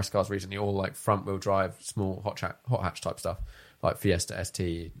few Paris cars recently, all like front wheel drive, small hot hatch type stuff, like Fiesta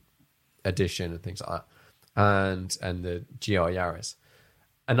ST Edition and things like that, and the GR Yaris.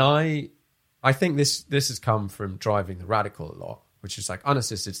 And I think this has come from driving the Radical a lot, which is like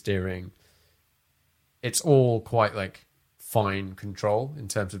unassisted steering. It's all quite like fine control in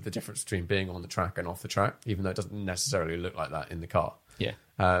terms of the difference between being on the track and off the track, even though it doesn't necessarily look like that in the car.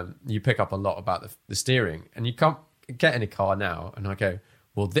 You pick up a lot about the steering, and you can't get in a car now and I go,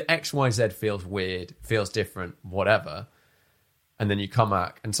 well, the XYZ feels weird, feels different, whatever. And then you come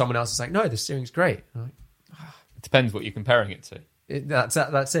back and someone else is like, no, the steering's great. Like, it depends what you're comparing it to.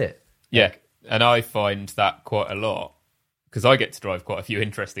 That's it. And I find that quite a lot because I get to drive quite a few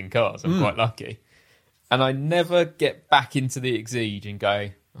interesting cars. I'm quite lucky. And I never get back into the Exige and go,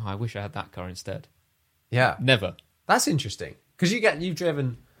 oh, I wish I had that car instead. Never. That's interesting. Because you've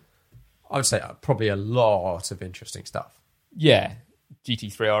driven, I would say, probably a lot of interesting stuff.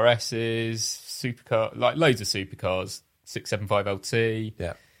 GT3 RSs, supercar, like loads of supercars, 675 LT.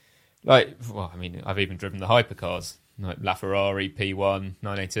 Yeah. Like, well, I mean, I've even driven the hypercars, like LaFerrari P1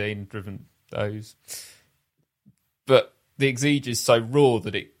 918, driven those. But the Exige is so raw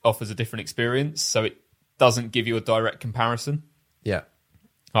that it offers a different experience, so it doesn't give you a direct comparison. Yeah.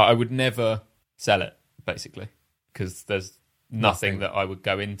 I would never sell it, basically, because there's nothing that I would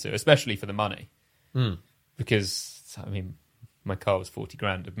go into, especially for the money. Because, I mean, my car was 40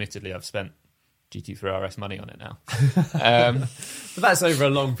 grand. Admittedly, I've spent GT3 RS money on it now. But that's over a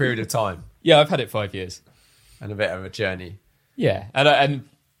long period of time. Yeah, I've had it 5 years. And a bit of a journey. Yeah, and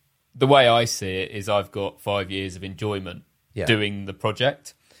the way I see it is I've got 5 years of enjoyment doing the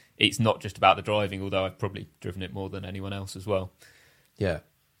project. It's not just about the driving, although I've probably driven it more than anyone else as well. Yeah.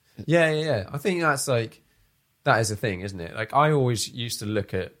 Yeah. I think that's like, that is a thing, isn't it? Like, I always used to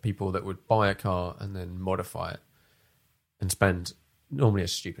look at people that would buy a car and then modify it and spend normally a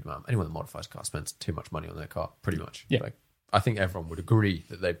stupid amount. Anyone that modifies a car spends too much money on their car, pretty much. Yeah. Like, I think everyone would agree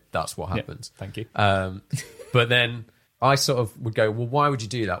that that's what happens. Yeah, thank you. But then I sort of would go, well, why would you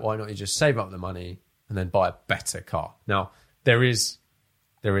do that? Why not you just save up the money and then buy a better car? Now, there's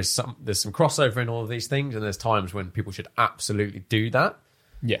some crossover in all of these things, and there's times when people should absolutely do that.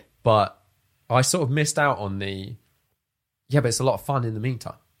 Yeah. But I sort of missed out on but it's a lot of fun in the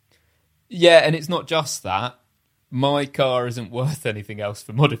meantime. Yeah, and it's not just that. My car isn't worth anything else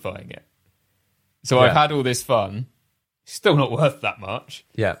for modifying it. So I've had all this fun, still not worth that much.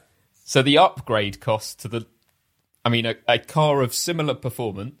 Yeah. So the upgrade cost a car of similar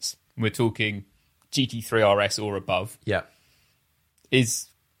performance, we're talking GT3 RS or above, is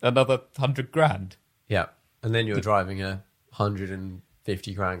another 100 grand. Yeah. And then you're driving a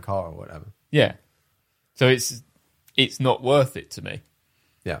 150 grand car or whatever. Yeah. So it's not worth it to me.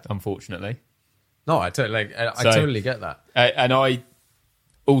 Yeah. Unfortunately. No, I totally get that. And I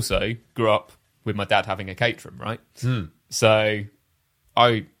also grew up with my dad having a Caterham, right? So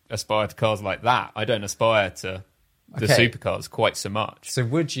I aspire to cars like that. I don't aspire to the supercars quite so much. So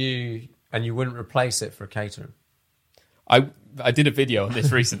you wouldn't replace it for a Caterham? I did a video on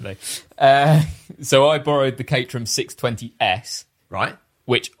this recently. So I borrowed the Caterham 620S. Right.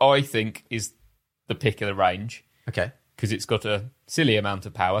 Which I think is the pick of the range. Okay. Because it's got a silly amount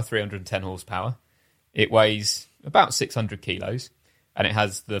of power, 310 horsepower. It weighs about 600 kilos. And it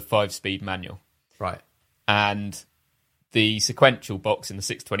has the 5-speed manual. Right. And the sequential box in the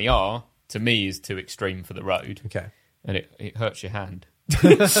 620R, to me, is too extreme for the road. Okay. And it hurts your hand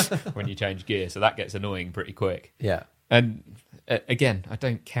when you change gear. So that gets annoying pretty quick. Yeah. And again, I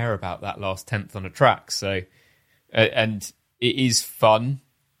don't care about that last tenth on a track. So, and it is fun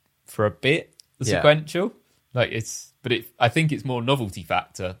for a bit, the sequential. Like I think it's more novelty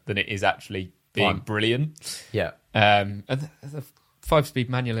factor than it is actually being brilliant. Yeah. And the 5-speed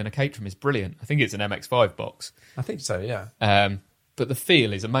manual in a Caterham is brilliant. I think it's an MX-5 box. I think so, yeah. But the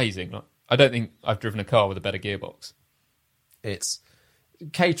feel is amazing. I don't think I've driven a car with a better gearbox.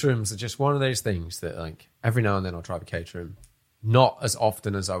 Caterhams are just one of those things that, like, every now and then I'll drive a Caterham. Not as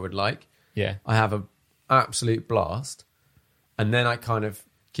often as I would like. Yeah. I have an absolute blast. And then I kind of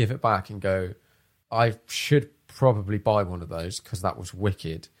give it back and go, I should probably buy one of those because that was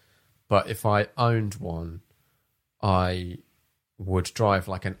wicked. But if I owned one, I would drive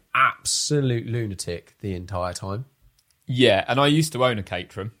like an absolute lunatic the entire time. Yeah, and I used to own a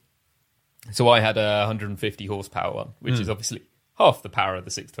Caterham. So I had a 150 horsepower one, which is obviously half the power of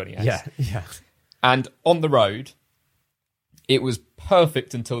the 620S. Yeah. And on the road, it was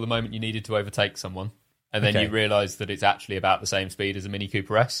perfect until the moment you needed to overtake someone. And then you realise that it's actually about the same speed as a Mini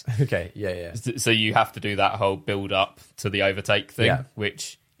Cooper S. Okay, yeah. So you have to do that whole build-up to the overtake thing,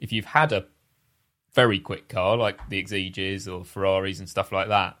 which if you've had a very quick car, like the Exiges or Ferraris and stuff like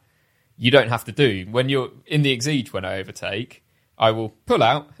that, you don't have to do. When you're in the Exige, when I overtake, I will pull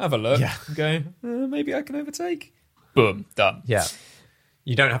out, have a look, go, maybe I can overtake. Boom, done. Yeah.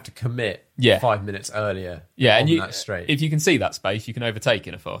 You don't have to commit 5 minutes earlier on that straight. If you can see that space, you can overtake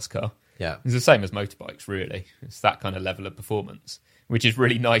in a fast car. Yeah. It's the same as motorbikes, really. It's that kind of level of performance, which is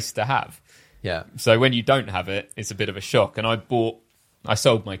really nice to have. Yeah. So when you don't have it, it's a bit of a shock. And I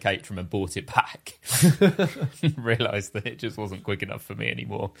sold my Caterham and bought it back. Realised that it just wasn't quick enough for me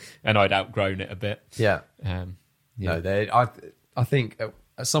anymore. And I'd outgrown it a bit. Yeah. No, I think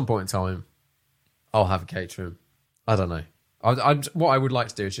at some point in time, I'll have a Caterham. I don't know. What I would like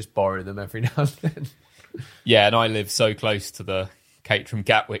to do is just borrow them every now and then. Yeah, and I live so close to the Caterham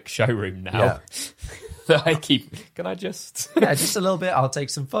Gatwick showroom now that I keep... Can I just... Yeah, just a little bit. I'll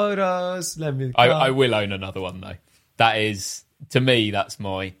take some photos. Let me... I will own another one, though. That is... To me, that's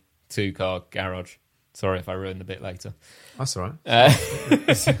my 2-car garage. Sorry if I ruined the bit later. That's all right.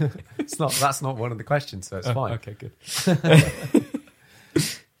 That's not one of the questions, so it's fine. Okay, good.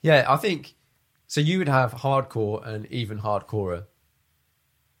 Yeah, I think so. You would have hardcore and even hardcorer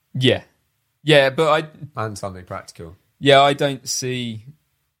Yeah, but and something practical. I don't see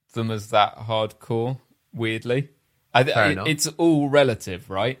them as that hardcore. Weirdly, Fair enough. It's all relative,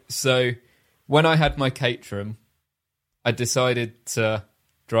 right? So when I had my Caterham, I decided to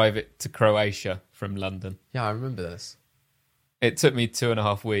drive it to Croatia from London. Yeah, I remember this. It took me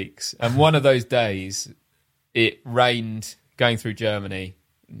 2.5 weeks, and one of those days, it rained going through Germany.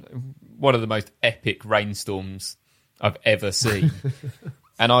 One of the most epic rainstorms I've ever seen.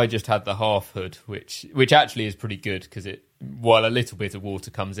 And I just had the half hood, which actually is pretty good because while a little bit of water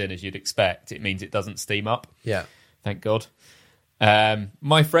comes in as you'd expect, it means it doesn't steam up. Yeah. Thank God.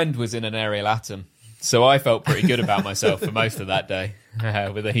 My friend was in an Ariel Atom, so I felt pretty good about myself for most of that day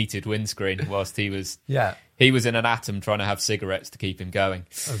with a heated windscreen whilst he was in an Atom trying to have cigarettes to keep him going.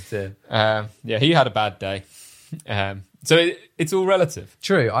 Oh dear. He had a bad day. So it's all relative.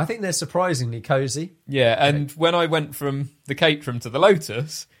 True. I think they're surprisingly cozy. Yeah, and when I went from the Caterham to the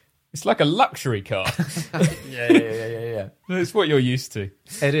Lotus, it's like a luxury car. Yeah. It's what you're used to.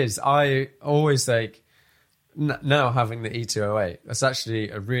 It is. I always think now having the E208, that's actually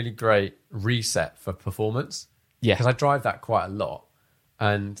a really great reset for performance. Yeah. Because I drive that quite a lot.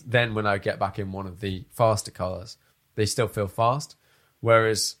 And then when I get back in one of the faster cars, they still feel fast.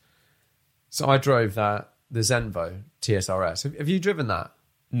 Whereas, so I drove the Zenvo TSRS. Have you driven that?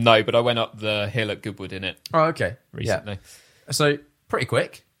 No, but I went up the hill at Goodwood in it. Oh, okay. Recently. Yeah. So pretty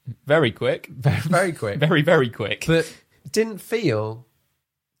quick. Very quick. Very quick. Very, very quick. But didn't feel,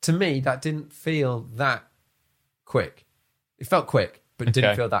 to me, that didn't feel that quick. It felt quick, but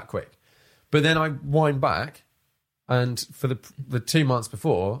didn't feel that quick. But then I wind back, and for the 2 months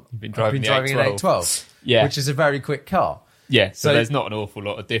before, I've been driving an 812, which is a very quick car. Yeah, so there's not an awful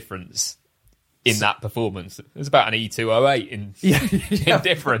lot of difference in that performance. There's about an E208 in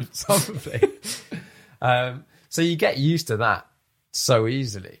difference. Probably. So you get used to that so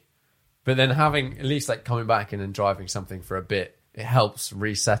easily. But then having, at least like coming back in and driving something for a bit, it helps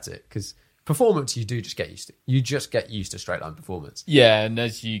reset it. Because performance you do just get used to. You just get used to straight line performance. Yeah, and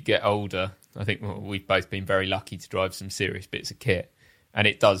as you get older, I think we've both been very lucky to drive some serious bits of kit. And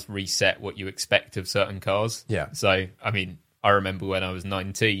it does reset what you expect of certain cars. Yeah. So, I mean, I remember when I was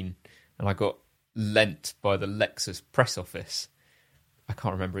 19 and I got lent by the Lexus press office. I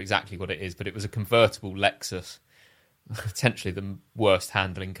can't remember exactly what it is, but it was a convertible Lexus. Potentially the worst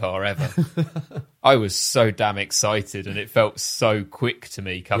handling car ever. I was so damn excited and it felt so quick to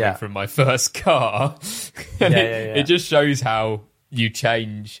me coming from my first car. And it just shows how you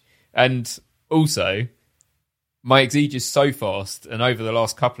change. And also, my Exige is so fast, and over the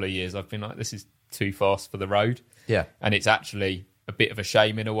last couple of years I've been like, this is too fast for the road. Yeah. And it's actually a bit of a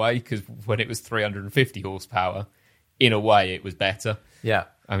shame in a way, because when it was 350 horsepower, in a way it was better. Yeah.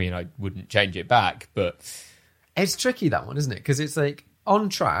 I mean, I wouldn't change it back, but it's tricky, that one, isn't it? Because it's like on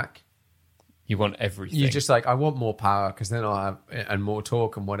track, you want everything. You just like, I want more power because then I'll have and more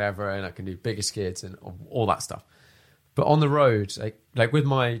torque and whatever, and I can do bigger skids and all that stuff. But on the road, like with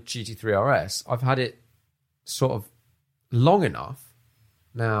my GT3 RS, I've had it sort of long enough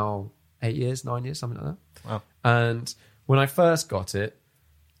now, 8 years, 9 years, something like that. Wow. And when I first got it,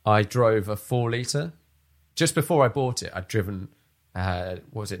 I drove a 4-litre. Just before I bought it, I'd driven,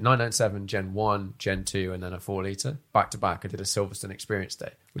 what was it, 997, Gen 1, Gen 2, and then a 4-litre. Back to back, I did a Silverstone Experience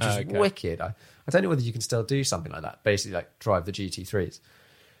Day, which is wicked. I don't know whether you can still do something like that, basically like drive the GT3s.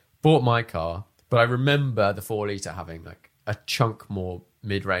 Bought my car, but I remember the 4-litre having like a chunk more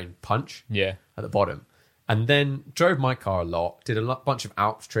mid-range punch at the bottom. And then drove my car a lot, did a bunch of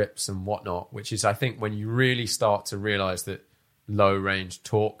Alps trips and whatnot, which is, I think, when you really start to realise that low-range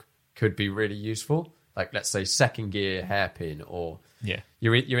torque could be really useful. Like, let's say, second gear hairpin, or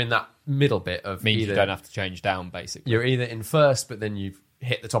you're in that middle bit of means you don't have to change down, basically. You're either in first, but then you've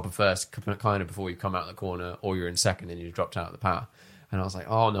hit the top of first kind of before you come out of the corner, or you're in second and you've dropped out of the power. And I was like,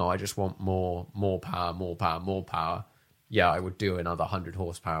 oh, no, I just want more power. Yeah, I would do another 100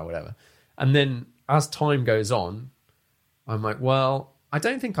 horsepower or whatever. And then as time goes on, I'm like, well, I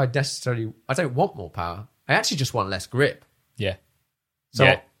don't think I don't want more power. I actually just want less grip. Yeah.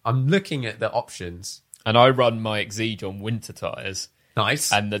 So I'm looking at the options. And I run my Exige on winter tyres.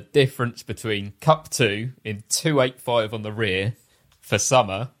 Nice. And the difference between Cup 2 in 285 on the rear for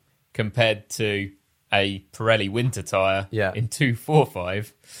summer compared to a Pirelli winter tyre in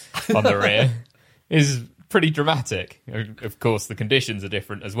 245 on the rear is pretty dramatic. Of course, the conditions are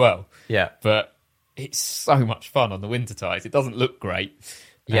different as well. Yeah. But it's so much fun on the winter tyres. It doesn't look great.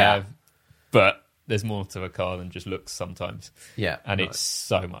 Yeah. But there's more to a car than just looks sometimes. Yeah. And right. it's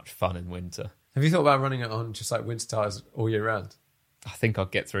so much fun in winter. Have you thought about running it on just like winter tyres all year round? I think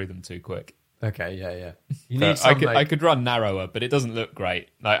I'd get through them too quick. Okay, yeah. You But need some, I could run narrower, but it doesn't look great.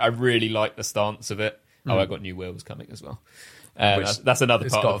 Like, I really like the stance of it. Oh, I got new wheels coming as well. That's another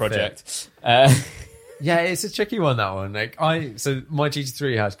it's part of the got to project. Yeah, it's a tricky one, that one. So my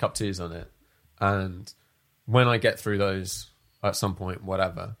GT3 has Cup 2s on it, and when I get through those at some point,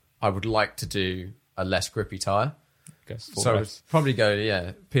 whatever, I would like to do a less grippy tyre. So I'd probably go,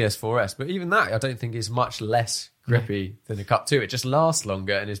 PS4S. But even that, I don't think is much less grippy than a Cup 2. It just lasts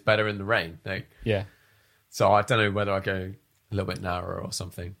longer and is better in the rain. Yeah. So I don't know whether I go a little bit narrower or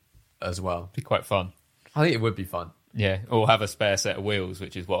something as well. Be quite fun. I think it would be fun. Yeah, or have a spare set of wheels,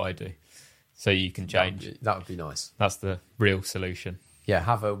 which is what I do. So you can change. That would be nice. That's the real solution. Yeah,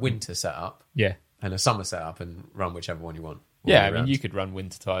 have a winter setup. Yeah. And a summer setup and run whichever one you want. Yeah, I mean, you could run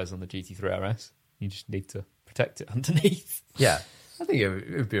winter tyres on the GT3 RS. You just need to protect it underneath. Yeah, I think it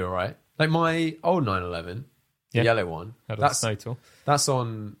would be all right. Like my old 911, the yellow one, that's Snow Tour. That's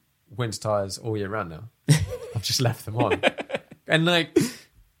on winter tyres all year round now. I've just left them on. And like,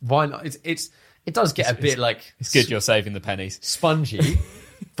 why not? It does get a bit like... It's good you're saving the pennies. Spongy,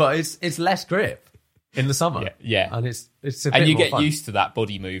 but it's less grip in the summer. Yeah. And it's a bit and you more get fun. used to that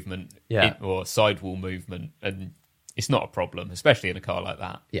body movement or sidewall movement, and it's not a problem, especially in a car like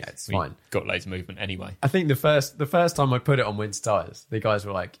that. Yeah, it's fine. Got loads of movement anyway. I think the first time I put it on winter tyres, the guys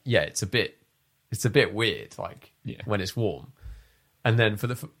were like, yeah, it's a bit weird, like when it's warm. And then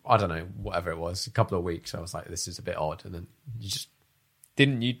for I don't know, whatever it was, a couple of weeks, I was like, this is a bit odd. And then you just...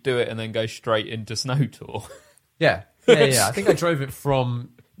 Didn't you do it and then go straight into Snow Tour? Yeah. I think I drove it from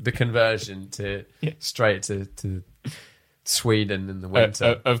the conversion to straight to Sweden in the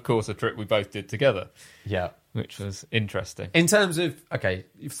winter. Of course, a trip we both did together. Yeah. Which was interesting. In terms of,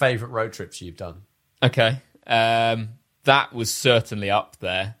 favourite road trips you've done? Okay. That was certainly up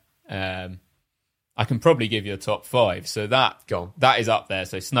there. I can probably give you a top 5. So that is up there.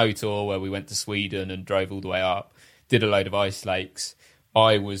 So Snow Tour, where we went to Sweden and drove all the way up, did a load of ice lakes.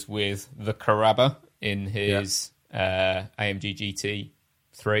 I was with the Caraba in his AMG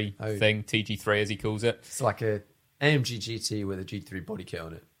GT3 thing, TG3 as he calls it. It's like a AMG GT with a GT3 body kit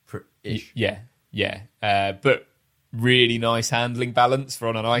on it. Ish. Yeah. But really nice handling balance for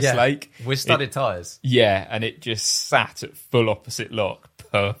on an ice lake. With studded tyres. Yeah, and it just sat at full opposite lock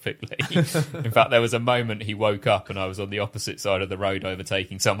perfectly. In fact, there was a moment he woke up and I was on the opposite side of the road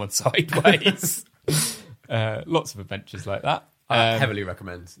overtaking someone sideways. Lots of adventures like that. I heavily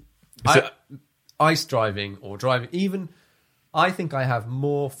recommend. Ice driving or driving, even, I think I have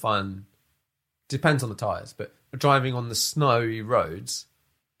more fun, depends on the tyres, but driving on the snowy roads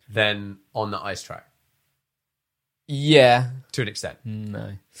than on the ice track. Yeah. To an extent.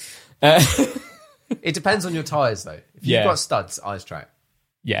 No. It depends on your tyres, though. If you've got studs, ice track.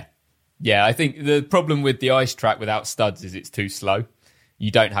 Yeah. Yeah, I think the problem with the ice track without studs is it's too slow. You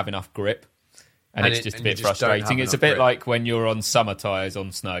don't have enough grip. And it's just a bit frustrating. It's a bit like when you're on summer tyres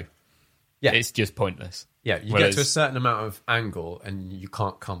on snow. Yeah. It's just pointless. Yeah, you get to a certain amount of angle and you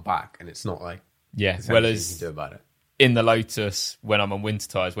can't come back, and it's not like there's anything you can do about it. In the Lotus, when I'm on winter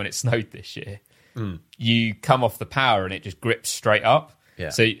tyres, when it snowed this year, you come off the power and it just grips straight up. Yeah.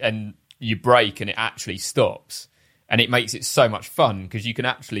 So, and you brake and it actually stops. And it makes it so much fun because you can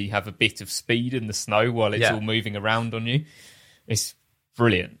actually have a bit of speed in the snow while it's all moving around on you. It's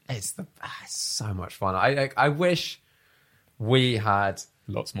brilliant. It's so much fun. I wish we had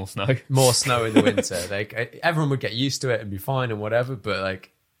lots more snow. More snow in the winter. Like everyone would get used to it and be fine and whatever. But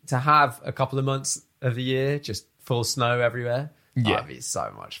like to have a couple of months of the year just full snow everywhere, that'd be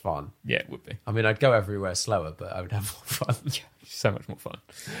so much fun. Yeah, it would be. I mean, I'd go everywhere slower, but I would have more fun. Yeah, so much more fun.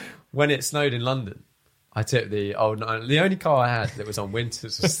 When it snowed in London, I took the only car I had that was on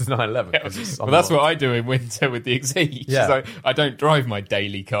winters was the 911. Well, that's what I do in winter with the Exige. Yeah. So I don't drive my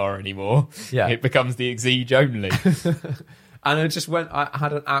daily car anymore. Yeah. It becomes the Exige only. And I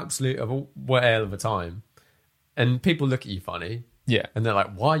had an absolute whale of a time. And people look at you funny. Yeah. And they're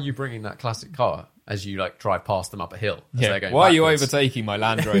like, why are you bringing that classic car as you like drive past them up a hill? Yeah. Why are you overtaking my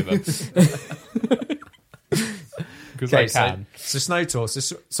Land Rover? Because I can. So Snow Tour,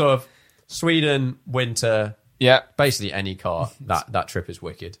 so sort of Sweden, winter. Yeah. Basically any car. That trip is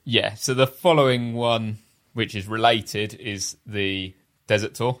wicked. Yeah. So the following one, which is related, is the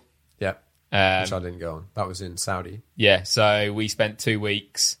Desert Tour. Yeah. Which I didn't go on. That was in Saudi. Yeah. So we spent 2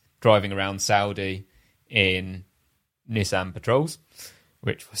 weeks driving around Saudi in Nissan Patrols,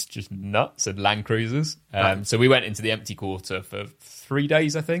 which was just nuts, and Land Cruisers. So we went into the empty quarter for 3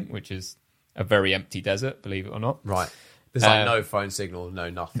 days, I think, which is a very empty desert, believe it or not. Right. There's like no phone signal, no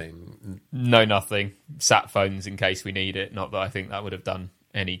nothing. No nothing. Sat phones in case we need it. Not that I think that would have done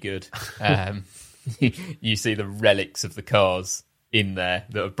any good. You see the relics of the cars in there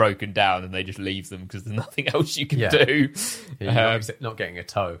that have broken down, and they just leave them because there's nothing else you can do. Yeah, you're not getting a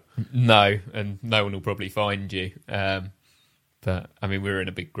tow. No, and no one will probably find you. But, I mean, we were in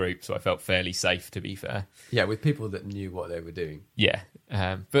a big group, so I felt fairly safe, to be fair. Yeah, with people that knew what they were doing. Yeah.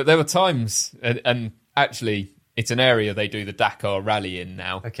 But there were times, and actually, it's an area they do the Dakar Rally in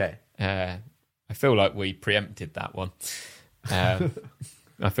now. Okay. I feel like we preempted that one.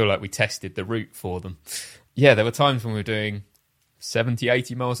 I feel like we tested the route for them. Yeah, there were times when we were doing 70,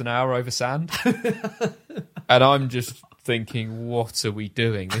 80 miles an hour over sand. And I'm just thinking, what are we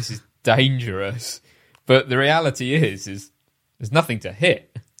doing? This is dangerous. But the reality is there's nothing to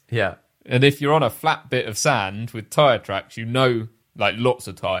hit. Yeah. And if you're on a flat bit of sand with tyre tracks, like lots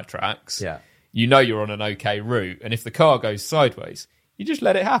of tyre tracks, you know you're on an okay route. And if the car goes sideways, you just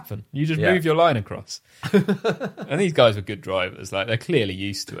let it happen. You just move your line across. And these guys were good drivers. Like, they're clearly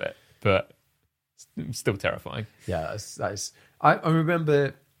used to it, but it's still terrifying. Yeah, that's I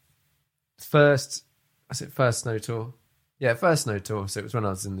remember first snow tour? Yeah, first snow tour. So it was when I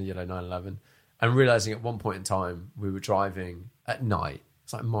was in the yellow 911. And realising at one point in time, we were driving at night.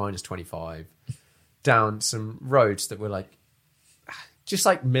 It's like minus 25 down some roads that were like, just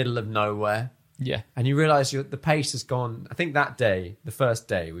like middle of nowhere. Yeah. And you realise the pace has gone. I think that day, the first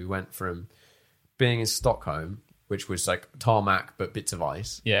day, we went from being in Stockholm, which was like tarmac but bits of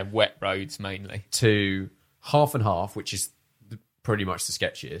ice. Yeah, wet roads mainly. To half and half, which is pretty much the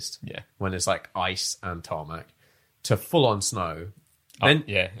sketchiest. Yeah. When there's like ice and tarmac. To full on snow. Then,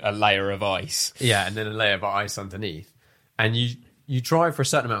 a layer of ice. Yeah, and then a layer of ice underneath. And you drive for a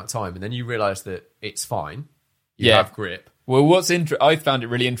certain amount of time, and then you realise that it's fine. You have grip. Well, I found it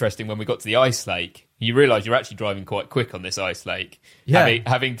really interesting when we got to the ice lake. You realise you're actually driving quite quick on this ice lake. Yeah.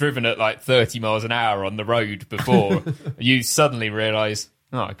 Having driven at like 30 miles an hour on the road before, you suddenly realise,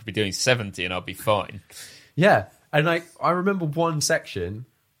 I could be doing 70 and I'll be fine. Yeah, and like I remember one section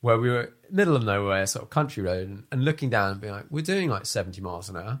where we were middle of nowhere, sort of country road, and looking down and being like, we're doing like 70 miles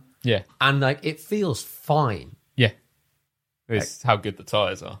an hour. Yeah. And like, it feels fine. Yeah. It's how good the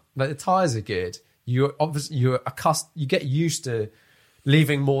tyres are. Like, the tyres are good. You get used to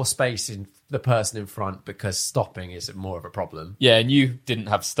leaving more space in the person in front because stopping is more of a problem. Yeah, and you didn't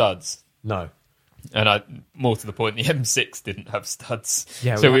have studs. No. And more to the point, the M6 didn't have studs.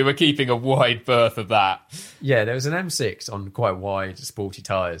 Yeah, so we were keeping a wide berth of that. Yeah, there was an M6 on quite wide, sporty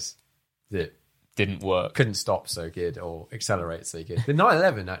tyres that didn't work. Couldn't stop so good or accelerate so good. The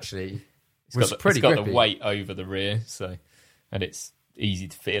 911 actually was It's pretty got grippy. the weight over the rear, and it's easy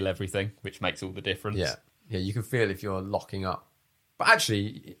to feel everything, which makes all the difference. Yeah, you can feel if you're locking up. But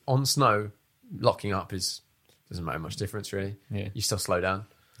actually, on snow, locking up doesn't make much difference, really. Yeah. You still slow down.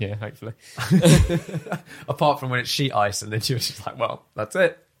 Yeah, hopefully. Apart from when it's sheet ice and then you're just like, well, that's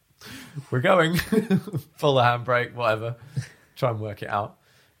it. We're going. Pull the handbrake, whatever. Try and work it out.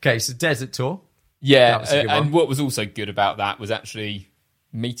 Okay, so desert tour. Yeah, and what was also good about that was actually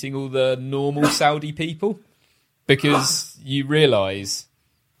meeting all the normal Saudi people, because you realise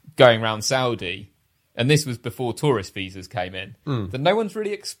going around Saudi, and this was before tourist visas came in, that no one's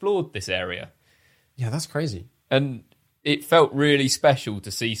really explored this area. Yeah, that's crazy. And it felt really special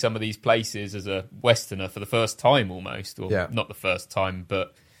to see some of these places as a Westerner for the first time almost, or not the first time,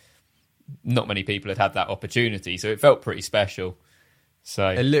 but not many people had had that opportunity, so it felt pretty special. So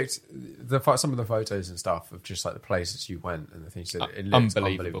it looked some of the photos and stuff of just like the places you went and the things that it looked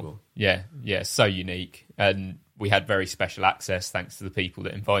unbelievable. Yeah, so unique, and we had very special access thanks to the people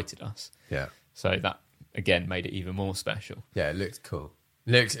that invited us. Yeah, so that again made it even more special. Yeah, it looked cool.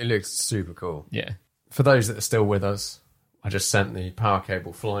 It looked super cool. Yeah. For those that are still with us, I just sent the power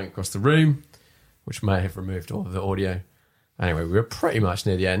cable flying across the room, which may have removed all of the audio. Anyway, we were pretty much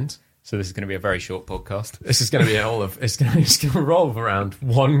near the end. So this is going to be a very short podcast. This is going to be it's going to revolve around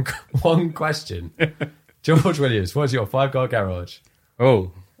one question. George Williams, what's your 5-car garage?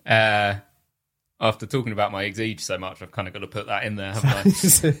 Oh, after talking about my Exige so much, I've kind of got to put that in there,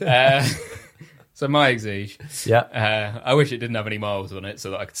 haven't I? So my Exige. Yeah. I wish it didn't have any miles on it so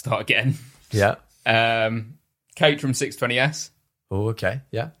that I could start again. Yeah. Caterham 620S. Oh, okay.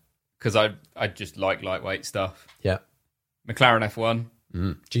 Yeah. Because I just like lightweight stuff. Yeah. McLaren F1.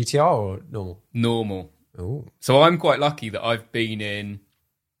 GTR or normal? Normal. Oh. So I'm quite lucky that I've been in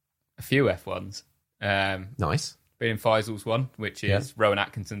a few F1s. Nice. Been in Faisal's one, which is Rowan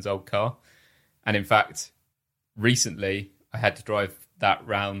Atkinson's old car. And in fact, recently I had to drive that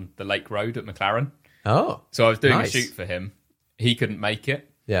round the Lake Road at McLaren. Oh. So I was doing a shoot for him. He couldn't make it.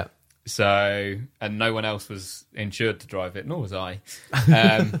 Yeah. So, and no one else was insured to drive it, nor was I.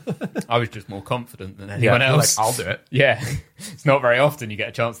 I was just more confident than anyone else. Like, I'll do it. Yeah, it's not very often you get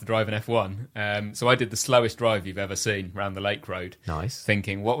a chance to drive an F1. So I did the slowest drive you've ever seen around the Lake Road. Nice.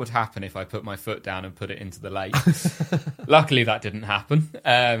 Thinking, what would happen if I put my foot down and put it into the lake? Luckily, that didn't happen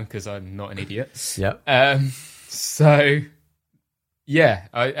because I'm not an idiot. Yep. So, yeah.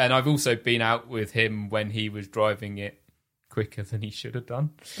 I've also been out with him when he was driving it quicker than he should have done.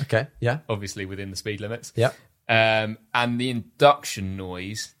 Okay, yeah. Obviously within the speed limits. Yep. And the induction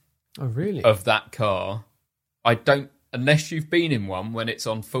noise really? of that car, unless you've been in one when it's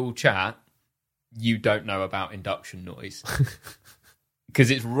on full chat, you don't know about induction noise. Because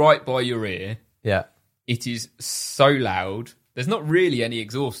it's right by your ear. Yeah. It is so loud. There's not really any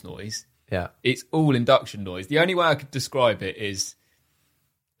exhaust noise. Yeah. It's all induction noise. The only way I could describe it is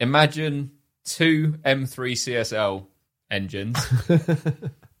imagine 2 M3 CSL engines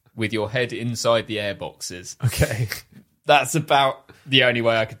with your head inside the airboxes. Okay. That's about the only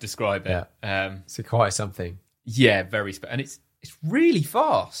way I could describe it. Yeah. So quite something. Yeah, very and it's really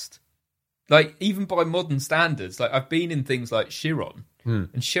fast. Like, even by modern standards, like I've been in things like Chiron,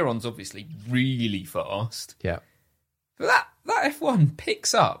 and Chiron's obviously really fast. Yeah. But that F1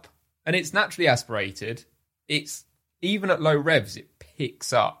 picks up, and it's naturally aspirated. It's even at low revs, it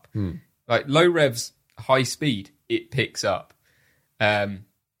picks up. Like low revs, high speed, it picks up.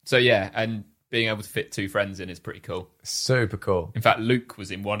 So yeah, and being able to fit 2 friends in is pretty cool. Super cool. In fact, Luke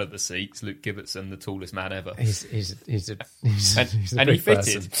was in one of the seats. Luke Gibbertson, the tallest man ever. He's a and he big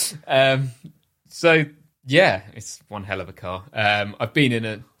fitted. person. So yeah, it's one hell of a car. I've been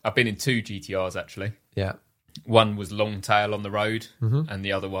in 2 GTRs actually. Yeah. One was long tail on the road, and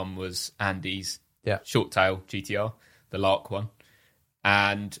the other one was Andy's short tail GTR, the Lark one.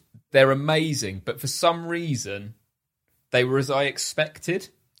 And they're amazing, but for some reason, they were as I expected.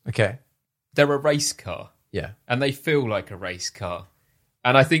 Okay. They're a race car. Yeah. And they feel like a race car.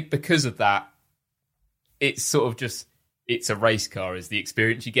 And I think because of that, it's sort of just, it's a race car is the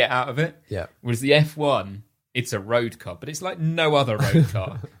experience you get out of it. Yeah. Whereas the F1, it's a road car, but it's like no other road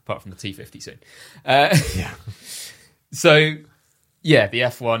car, apart from the T50 soon. Yeah. So, yeah, the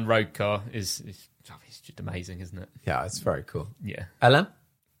F1 road car is just amazing, isn't it? Yeah, it's very cool. Yeah. LM?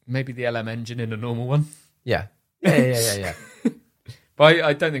 Maybe the LM engine in a normal one. Yeah. Yeah. But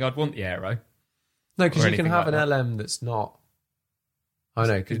I don't think I'd want the aero. No, because Or you can anything have like an that. LM that's not... I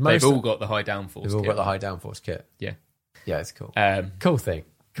know, because They've all got the high downforce They've all kit. got the high downforce kit. Yeah. Yeah, it's cool. Cool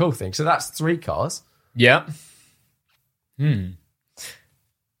Cool thing. So that's 3 cars. Yeah. I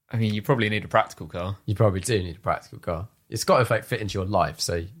mean, you probably need a practical car. You probably do need a practical car. It's got to fit into your life,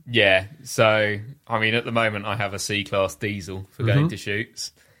 so... Yeah. So, I mean, at the moment, I have a C-Class diesel for going to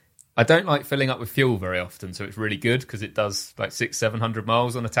shoots. I don't like filling up with fuel very often, so it's really good because it does like 600-700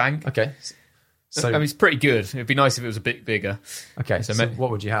 miles on a tank. Okay. So, I mean, it's pretty good. It'd be nice if it was a bit bigger. Okay, so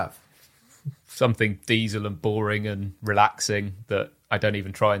what would you have? Something diesel and boring and relaxing that I don't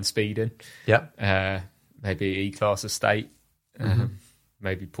even try and speed in. Yeah. Maybe E-Class Estate.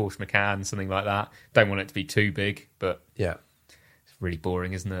 Maybe Porsche Macan, something like that. Don't want it to be too big, but Yeah. it's really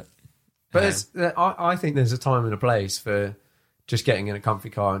boring, isn't it? But I think there's a time and a place for just getting in a comfy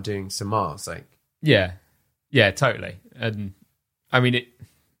car and doing some miles. Like, Yeah, totally. And I mean,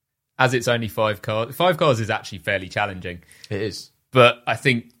 as it's only 5 cars, 5 cars is actually fairly challenging. it is. But I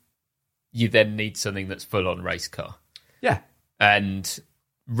think you then need something that's full on race car. Yeah. And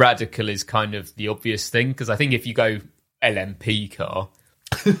Radical is kind of the obvious thing, because I think if you go LMP car,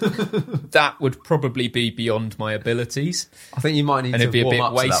 that would probably be beyond my abilities. I think you might need And to it'd be a warm bit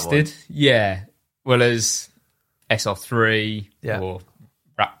up to that wasted. one. Yeah. Whereas SR3 Yeah. or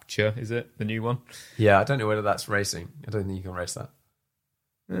Rapture, is it? The new one? Yeah, I don't know whether that's racing. I don't think you can race that.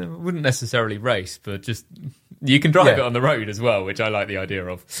 It wouldn't necessarily race, but just you can drive it on the road as well, which I like the idea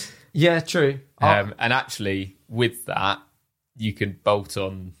of. Yeah, true. And actually, with that, you can bolt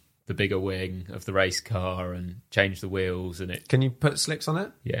on the bigger wing of the race car and change the wheels, and it. Can you put slicks on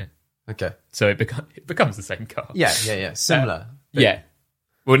it? Yeah. Okay. So it becomes the same car. Yeah. Similar. Yeah.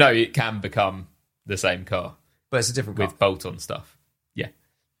 Well, no, it can become the same car But it's a different car. with bolt-on stuff. Yeah.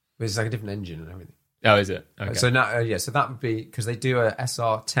 But it's like a different engine and everything. Oh, is it? Okay. So now, so that would be because they do a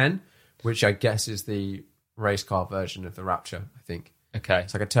SR10, which I guess is the race car version of the Rapture. I think Okay.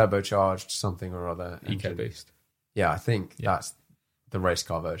 it's like a turbocharged something or other. engine. EcoBoost. Yeah, I think that's the race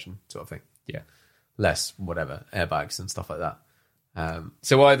car version sort of thing. Yeah. Less whatever airbags and stuff like that.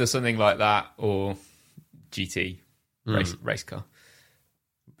 So either something like that or GT race car.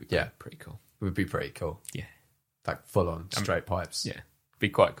 Yeah, Pretty cool. it would be pretty cool. Yeah. Like full on straight pipes. Yeah. Be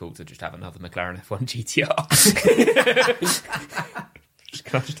quite cool to just have another McLaren F1 GTR. Just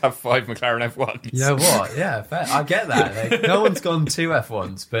Can I just have 5 McLaren F1s? You know what? Yeah, fair. I get that. Like, no one's gone 2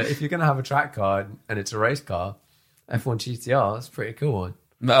 F1s, but if you're going to have a track car and it's a race car, F1 GTR, that's a pretty cool one.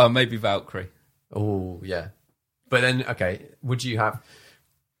 No, maybe Valkyrie. Oh, yeah. But then, okay, would you have...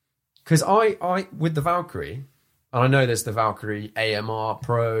 Because I with the Valkyrie, and I know there's the Valkyrie AMR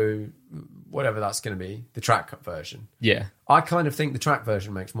Pro, whatever that's going to be, the track version. Yeah. I kind of think the track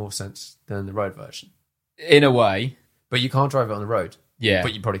version makes more sense than the road version. In a way. But you can't drive it on the road. Yeah.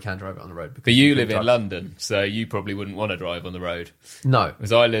 But you probably can drive it on the road. But you live in London, so you probably wouldn't want to drive on the road. No.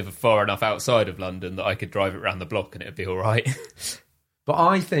 Because I live far enough outside of London that I could drive it around the block and it'd be all right. But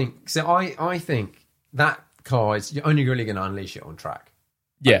I think that car is, you're only really going to unleash it on track.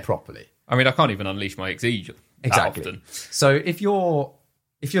 Yeah. Properly. I mean, I can't even unleash my XE Exactly. that often. So if you're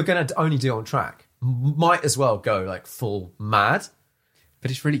going to only do it on track, might as well go like full mad. But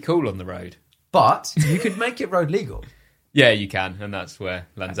it's really cool on the road. But you could make it road legal. Yeah, you can, and that's where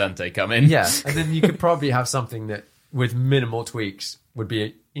Lanzante come in. Yeah, and then you could probably have something that, with minimal tweaks, would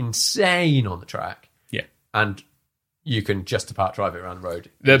be insane on the track. Yeah. And you can just about drive it around the road.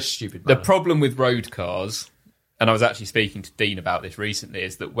 The problem with road cars, and I was actually speaking to Dean about this recently,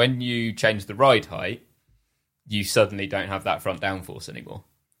 is that when you change the ride height, you suddenly don't have that front downforce anymore.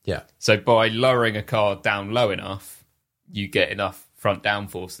 Yeah. So by lowering a car down low enough, you get enough front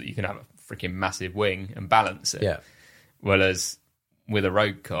downforce that you can have a freaking massive wing and balance it. Yeah. Whereas with a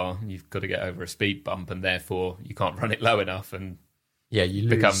road car, you've got to get over a speed bump, and therefore you can't run it low enough, and you lose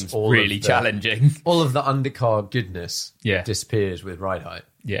becomes really challenging. All of the undercar goodness Yeah. disappears with ride height.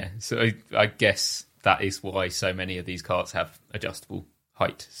 Yeah, so I guess that is why so many of these cars have adjustable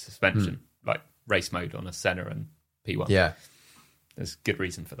height suspension, like race mode on a Senna and P1. Yeah. There's good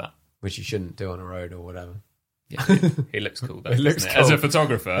reason for that. Which you shouldn't do on a road or whatever. Yeah, it looks cool though. It looks doesn't cool. As a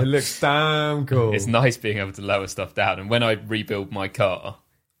photographer, It looks damn cool. it's nice being able to lower stuff down. And when I rebuild my car,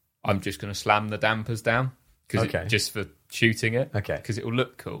 I'm just going to slam the dampers down just for shooting it. Okay. Because it will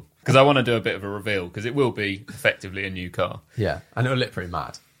look cool. Because I want to do a bit of a reveal, because it will be effectively a new car. Yeah, and it'll look pretty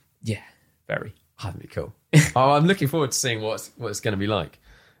mad. Yeah, very. That'd be cool. I'm looking forward to seeing what it's going to be like.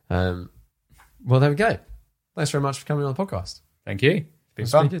 Well, there we go. Thanks very much for coming on the podcast. Thank you. It's been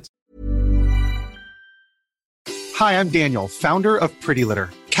That's fun. really good. Hi, I'm Daniel, founder of Pretty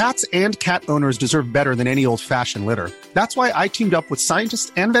Litter. Cats and cat owners deserve better than any old-fashioned litter. That's why I teamed up with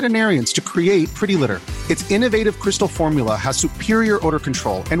scientists and veterinarians to create Pretty Litter. Its innovative crystal formula has superior odor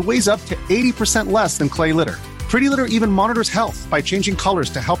control and weighs up to 80% less than clay litter. Pretty Litter even monitors health by changing colors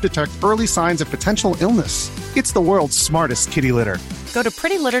to help detect early signs of potential illness. It's the world's smartest kitty litter. Go to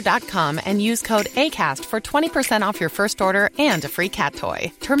prettylitter.com and use code ACAST for 20% off your first order and a free cat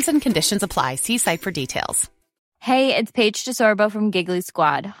toy. Terms and conditions apply. See site for details. Hey, it's Paige DeSorbo from Giggly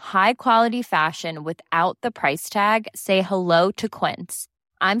Squad. High quality fashion without the price tag. Say hello to Quince.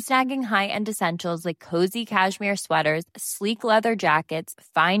 I'm snagging high-end essentials like cozy cashmere sweaters, sleek leather jackets,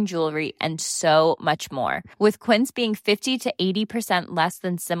 fine jewelry, and so much more. With Quince being 50 to 80% less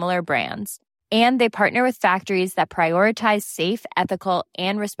than similar brands. And they partner with factories that prioritize safe, ethical,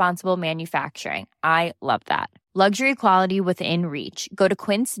 and responsible manufacturing. I love that. Luxury quality within reach. Go to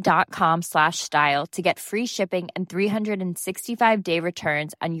quince.com/style to get free shipping and 365-day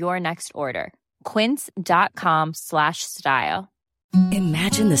returns on your next order. Quince.com/style.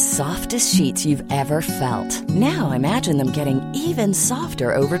 Imagine the softest sheets you've ever felt. Now imagine them getting even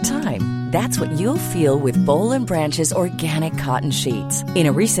softer over time. That's what you'll feel with Boll & Branch's organic cotton sheets. In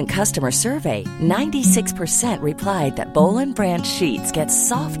a recent customer survey, 96% replied that Boll & Branch sheets get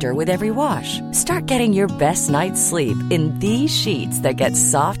softer with every wash. Start getting your best night's sleep in these sheets that get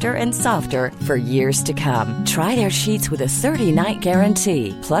softer and softer for years to come. Try their sheets with a 30-night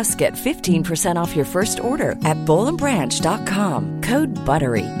guarantee. Plus, get 15% off your first order at bollandbranch.com. Code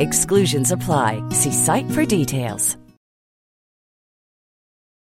BUTTERY. Exclusions apply. See site for details.